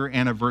 9-year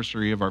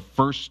anniversary of our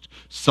first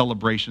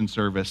celebration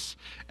service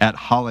at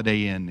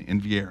Holiday Inn in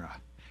Viera.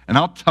 And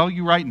I'll tell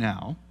you right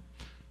now,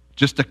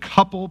 just a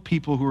couple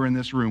people who are in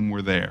this room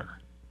were there.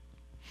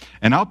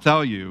 And I'll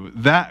tell you,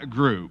 that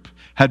group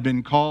had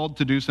been called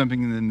to do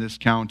something in this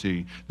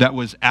county that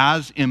was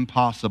as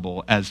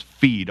impossible as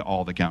feed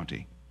all the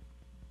county.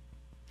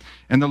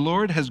 And the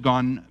Lord has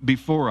gone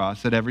before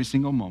us at every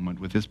single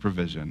moment with his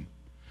provision.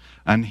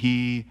 And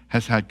he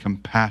has had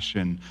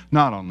compassion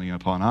not only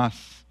upon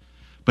us,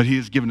 but he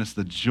has given us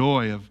the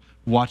joy of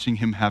watching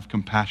him have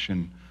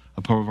compassion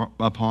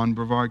upon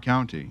Brevard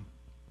County.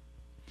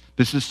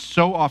 This is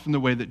so often the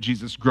way that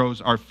Jesus grows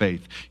our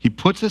faith. He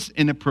puts us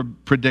in a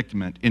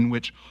predicament in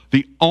which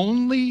the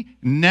only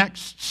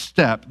next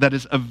step that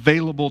is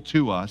available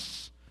to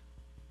us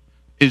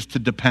is to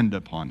depend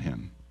upon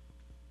him.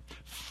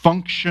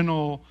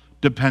 Functional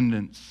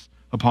dependence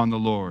upon the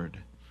Lord.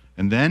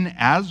 And then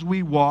as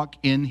we walk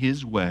in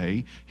his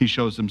way, he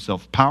shows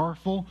himself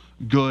powerful,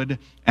 good,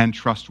 and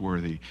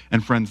trustworthy.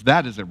 And friends,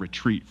 that is a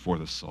retreat for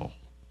the soul.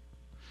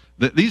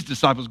 These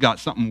disciples got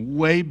something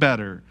way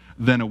better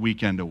than a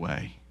weekend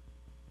away.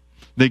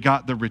 They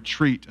got the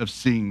retreat of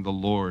seeing the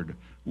Lord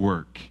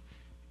work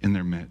in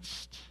their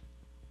midst.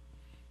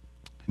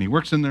 And he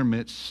works in their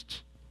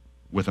midst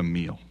with a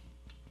meal.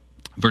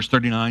 Verse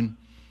 39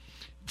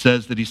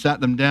 says that he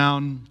sat them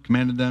down,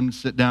 commanded them to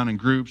sit down in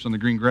groups on the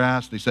green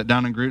grass. They sat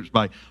down in groups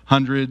by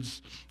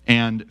hundreds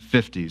and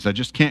fifties. I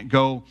just can't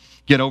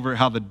get over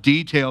how the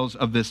details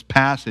of this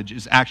passage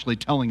is actually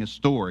telling a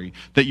story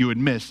that you would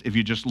miss if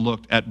you just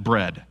looked at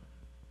bread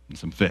and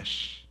some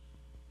fish.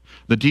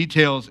 The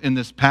details in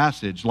this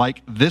passage,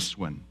 like this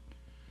one.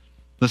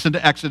 Listen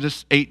to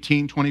Exodus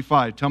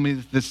 18:25. Tell me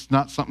if this is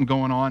not something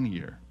going on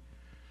here.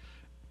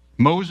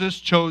 Moses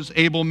chose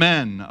able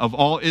men of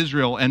all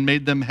Israel and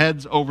made them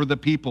heads over the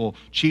people,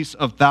 chiefs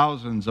of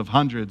thousands, of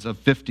hundreds, of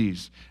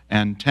fifties,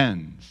 and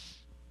tens.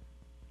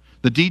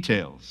 The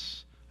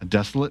details: a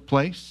desolate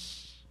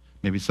place,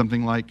 maybe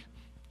something like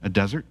a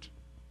desert.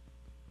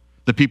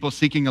 The people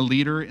seeking a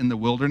leader in the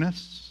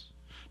wilderness.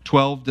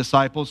 12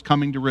 disciples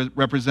coming to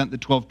represent the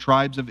 12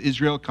 tribes of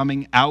Israel,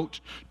 coming out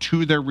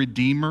to their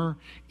Redeemer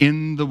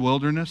in the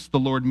wilderness. The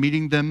Lord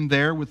meeting them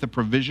there with the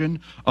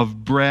provision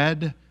of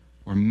bread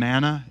or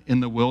manna in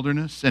the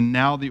wilderness. And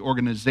now the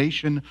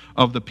organization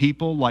of the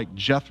people, like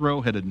Jethro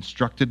had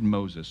instructed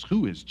Moses.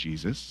 Who is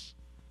Jesus?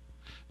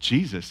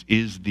 Jesus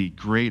is the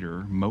greater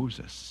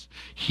Moses.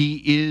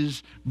 He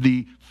is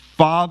the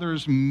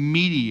Father's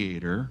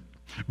mediator,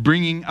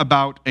 bringing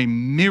about a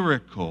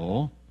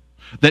miracle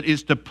that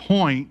is to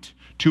point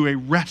to a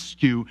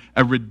rescue,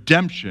 a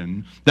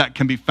redemption that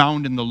can be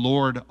found in the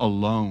Lord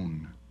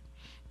alone.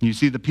 You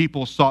see, the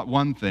people sought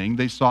one thing.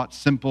 They sought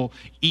simple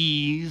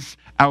ease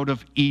out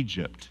of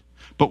Egypt.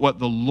 But what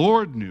the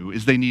Lord knew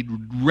is they need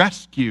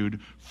rescued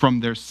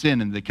from their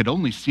sin, and they could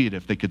only see it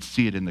if they could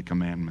see it in the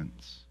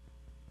commandments.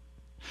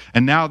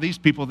 And now these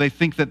people, they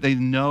think that they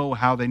know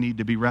how they need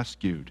to be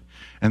rescued.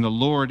 And the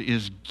Lord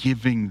is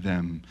giving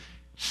them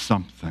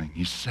something.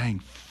 He's saying,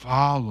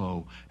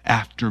 follow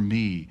after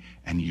me,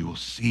 and you will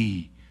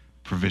see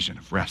provision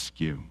of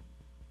rescue.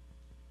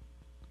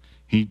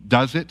 He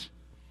does it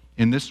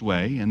in this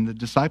way, and the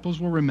disciples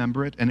will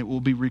remember it, and it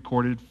will be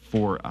recorded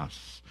for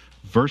us.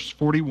 Verse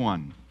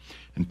 41,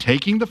 and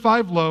taking the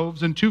 5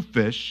 loaves and 2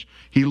 fish,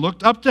 he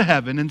looked up to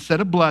heaven and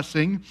said a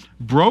blessing,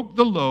 broke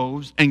the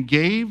loaves, and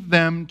gave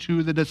them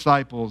to the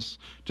disciples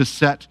to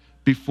set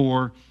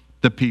before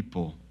the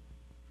people.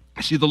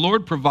 See, the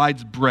Lord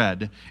provides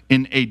bread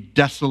in a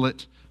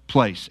desolate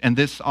place, and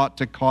this ought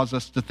to cause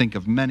us to think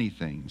of many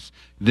things.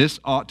 This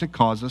ought to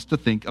cause us to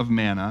think of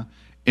manna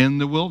in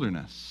the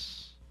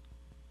wilderness.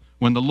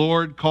 When the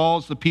Lord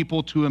calls the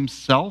people to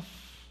himself,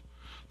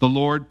 the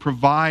Lord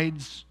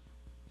provides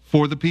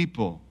for the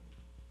people.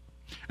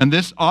 And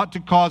this ought to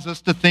cause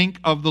us to think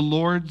of the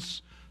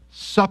Lord's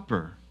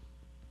Supper.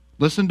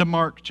 Listen to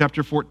Mark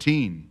chapter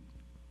 14.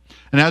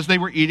 And as they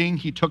were eating,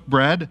 he took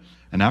bread,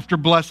 and after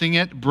blessing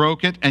it,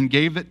 broke it, and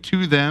gave it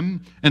to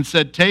them, and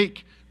said,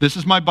 take, this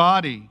is my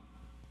body.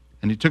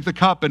 And he took the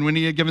cup, and when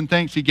he had given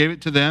thanks, he gave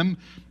it to them,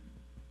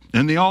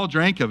 and they all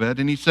drank of it.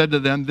 And he said to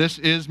them, this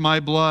is my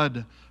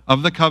blood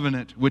of the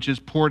covenant, which is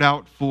poured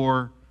out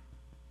for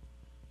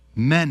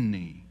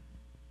many.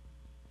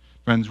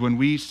 Friends, when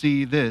we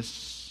see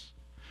this,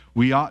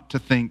 we ought to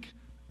think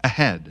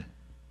ahead.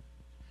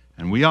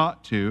 And we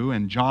ought to,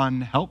 and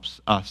John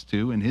helps us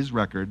to, in his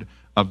record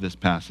of this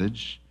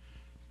passage,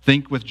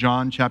 think with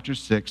John chapter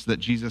 6 that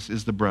Jesus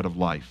is the bread of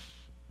life.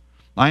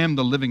 I am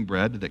the living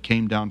bread that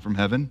came down from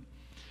heaven.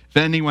 If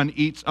anyone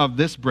eats of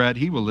this bread,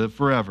 he will live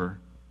forever.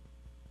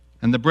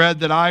 And the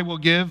bread that I will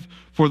give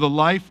for the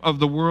life of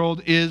the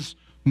world is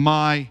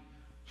my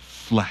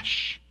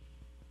flesh.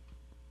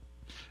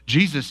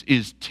 Jesus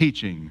is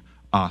teaching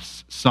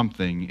us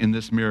something in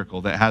this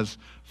miracle that has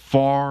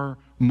far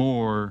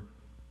more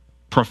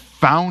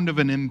profound of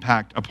an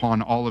impact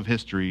upon all of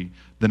history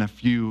than a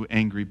few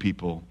angry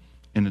people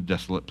in a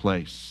desolate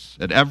place.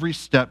 At every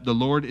step, the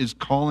Lord is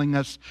calling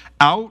us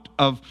out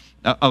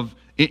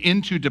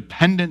into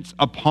dependence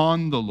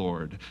upon the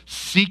Lord,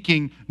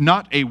 seeking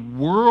not a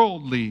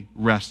worldly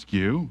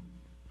rescue,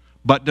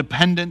 but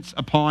dependence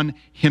upon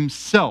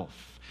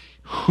himself,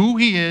 who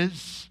he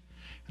is,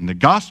 and the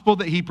gospel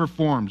that he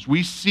performs.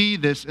 We see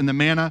this in the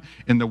manna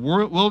in the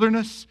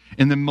wilderness,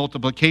 in the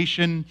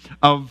multiplication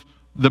of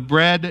the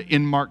bread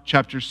in Mark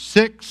chapter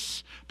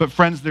 6. But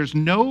friends, there's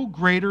no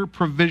greater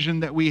provision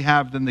that we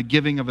have than the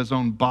giving of his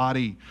own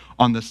body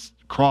on the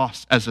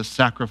cross as a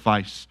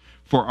sacrifice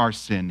for our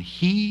sin.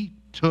 He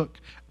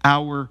took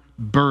our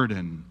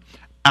burden,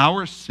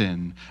 our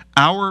sin,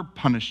 our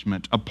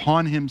punishment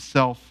upon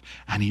himself,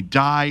 and he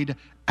died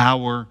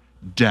our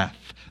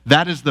death.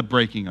 That is the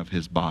breaking of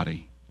his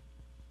body.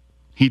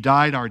 He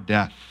died our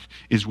death,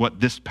 is what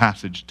this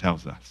passage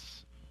tells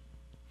us,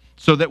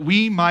 so that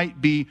we might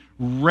be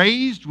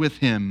raised with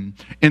him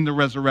in the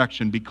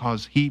resurrection,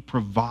 because he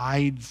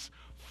provides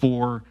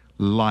for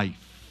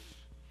life.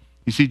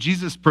 You see,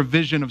 Jesus'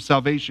 provision of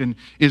salvation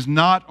is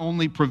not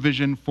only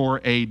provision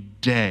for a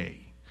day.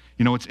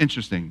 You know, it's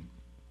interesting.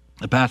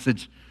 The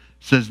passage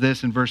says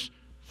this in verse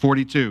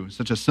 42,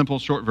 such a simple,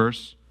 short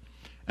verse.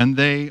 And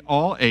they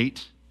all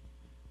ate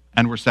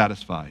and were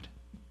satisfied.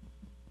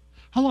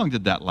 How long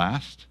did that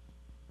last?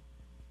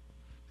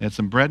 They had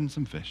some bread and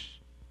some fish.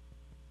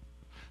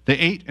 They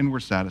ate and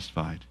were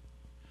satisfied.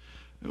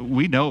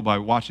 We know by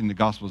watching the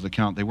Gospels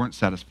account they weren't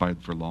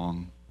satisfied for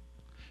long.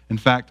 In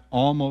fact,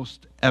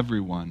 almost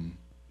everyone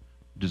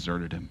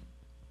deserted him.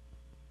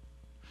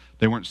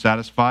 They weren't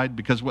satisfied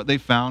because what they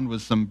found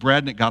was some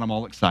bread, and it got them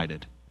all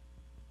excited.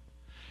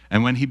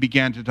 And when he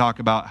began to talk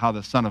about how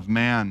the Son of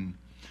Man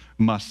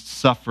must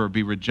suffer,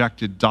 be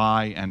rejected,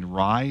 die, and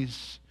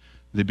rise,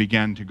 they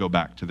began to go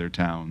back to their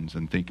towns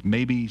and think,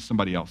 maybe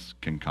somebody else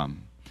can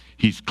come.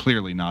 He's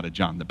clearly not a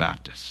John the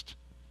Baptist.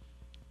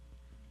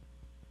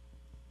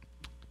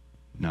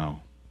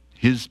 No.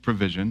 His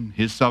provision,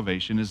 his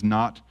salvation is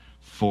not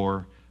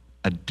for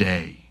a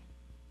day.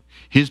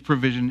 His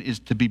provision is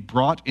to be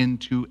brought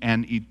into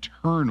an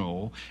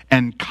eternal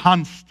and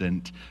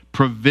constant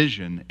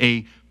provision,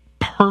 a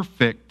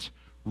perfect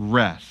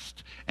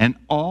rest, and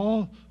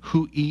all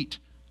who eat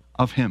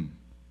of him.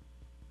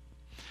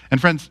 And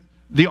friends,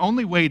 the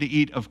only way to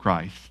eat of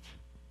Christ,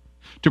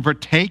 to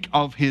partake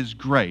of his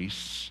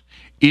grace,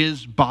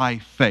 is by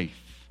faith.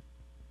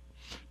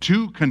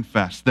 To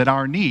confess that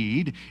our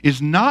need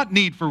is not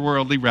need for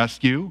worldly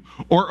rescue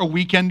or a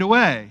weekend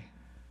away.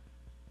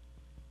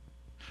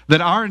 That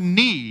our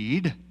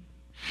need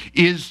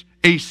is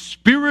a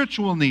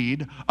spiritual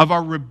need of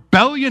our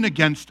rebellion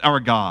against our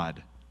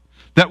God.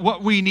 That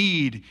what we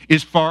need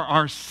is for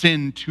our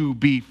sin to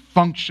be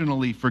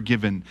functionally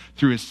forgiven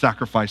through his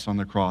sacrifice on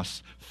the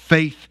cross.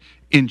 Faith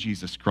in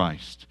Jesus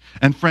Christ.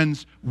 And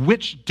friends,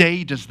 which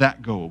day does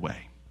that go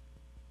away?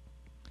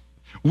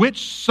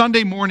 Which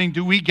Sunday morning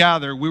do we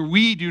gather where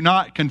we do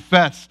not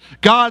confess,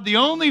 God, the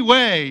only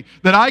way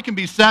that I can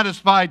be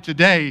satisfied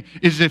today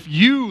is if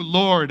you,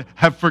 Lord,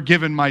 have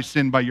forgiven my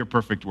sin by your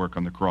perfect work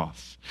on the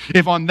cross.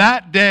 If on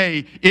that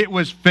day it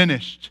was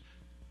finished,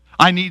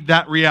 I need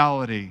that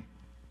reality.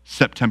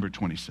 September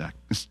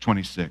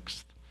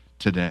 26th,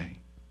 today.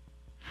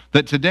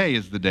 That today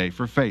is the day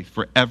for faith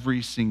for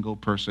every single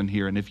person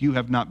here. And if you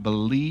have not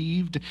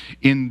believed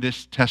in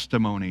this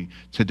testimony,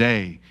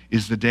 today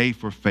is the day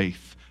for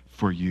faith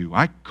for you.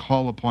 I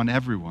call upon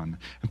everyone,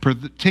 and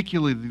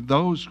particularly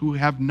those who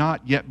have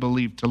not yet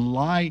believed, to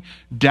lie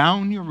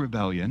down your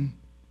rebellion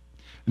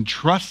and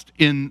trust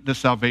in the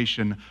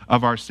salvation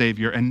of our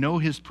Savior and know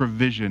his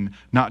provision,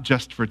 not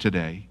just for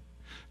today,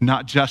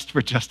 not just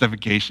for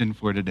justification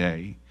for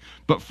today,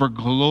 but for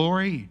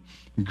glory,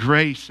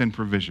 grace, and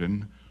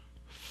provision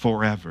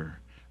forever.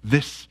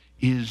 This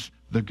is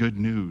the good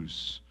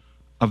news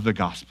of the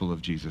gospel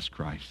of Jesus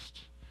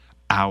Christ,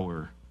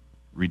 our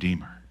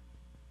Redeemer.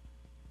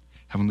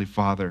 Heavenly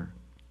Father,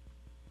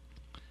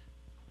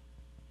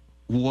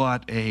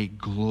 what a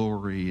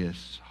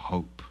glorious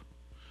hope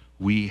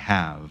we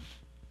have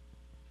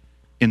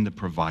in the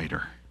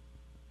provider.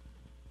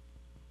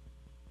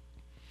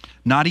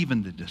 Not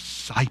even the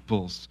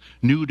disciples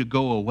knew to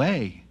go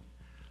away,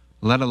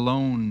 let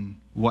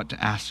alone what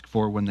to ask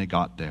for when they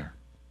got there.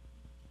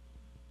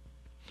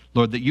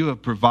 Lord, that you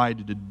have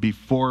provided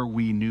before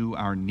we knew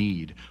our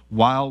need.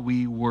 While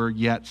we were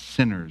yet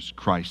sinners,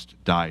 Christ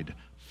died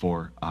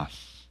for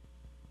us.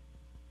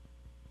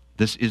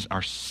 This is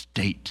our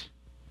state.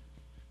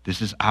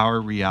 This is our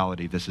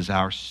reality. This is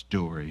our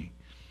story.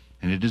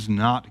 And it is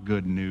not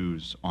good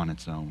news on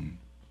its own.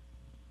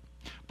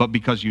 But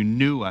because you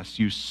knew us,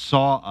 you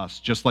saw us,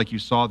 just like you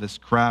saw this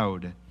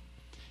crowd,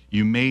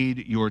 you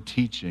made your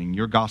teaching,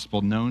 your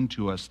gospel known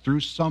to us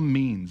through some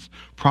means,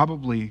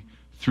 probably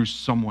through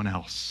someone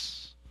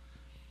else.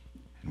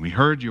 And we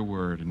heard your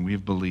word and we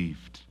have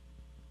believed.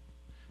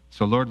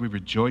 So Lord, we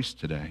rejoice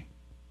today.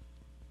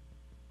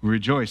 We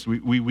rejoice.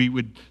 We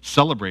would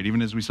celebrate,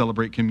 even as we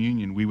celebrate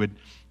communion, we would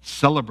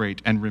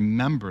celebrate and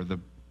remember the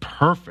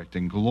perfect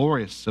and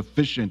glorious,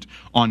 sufficient,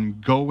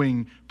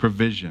 ongoing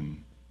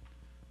provision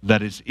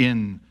that is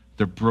in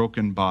the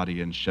broken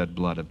body and shed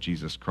blood of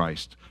Jesus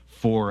Christ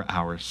for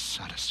our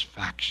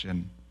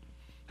satisfaction.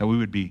 That we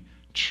would be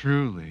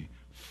truly,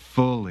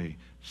 fully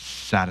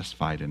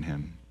satisfied in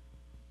him.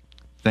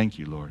 Thank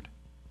you, Lord.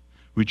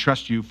 We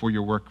trust you for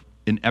your work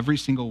in every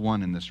single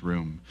one in this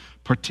room,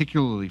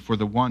 particularly for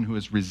the one who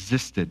has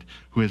resisted,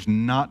 who has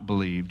not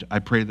believed. I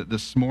pray that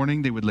this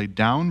morning they would lay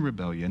down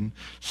rebellion,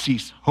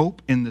 cease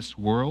hope in this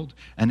world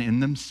and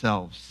in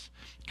themselves,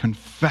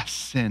 confess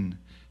sin,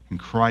 and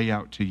cry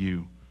out to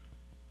you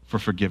for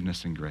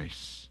forgiveness and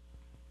grace.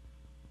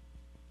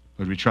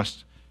 Lord, we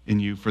trust in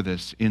you for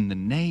this in the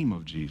name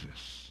of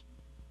Jesus.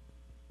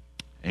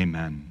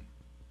 Amen.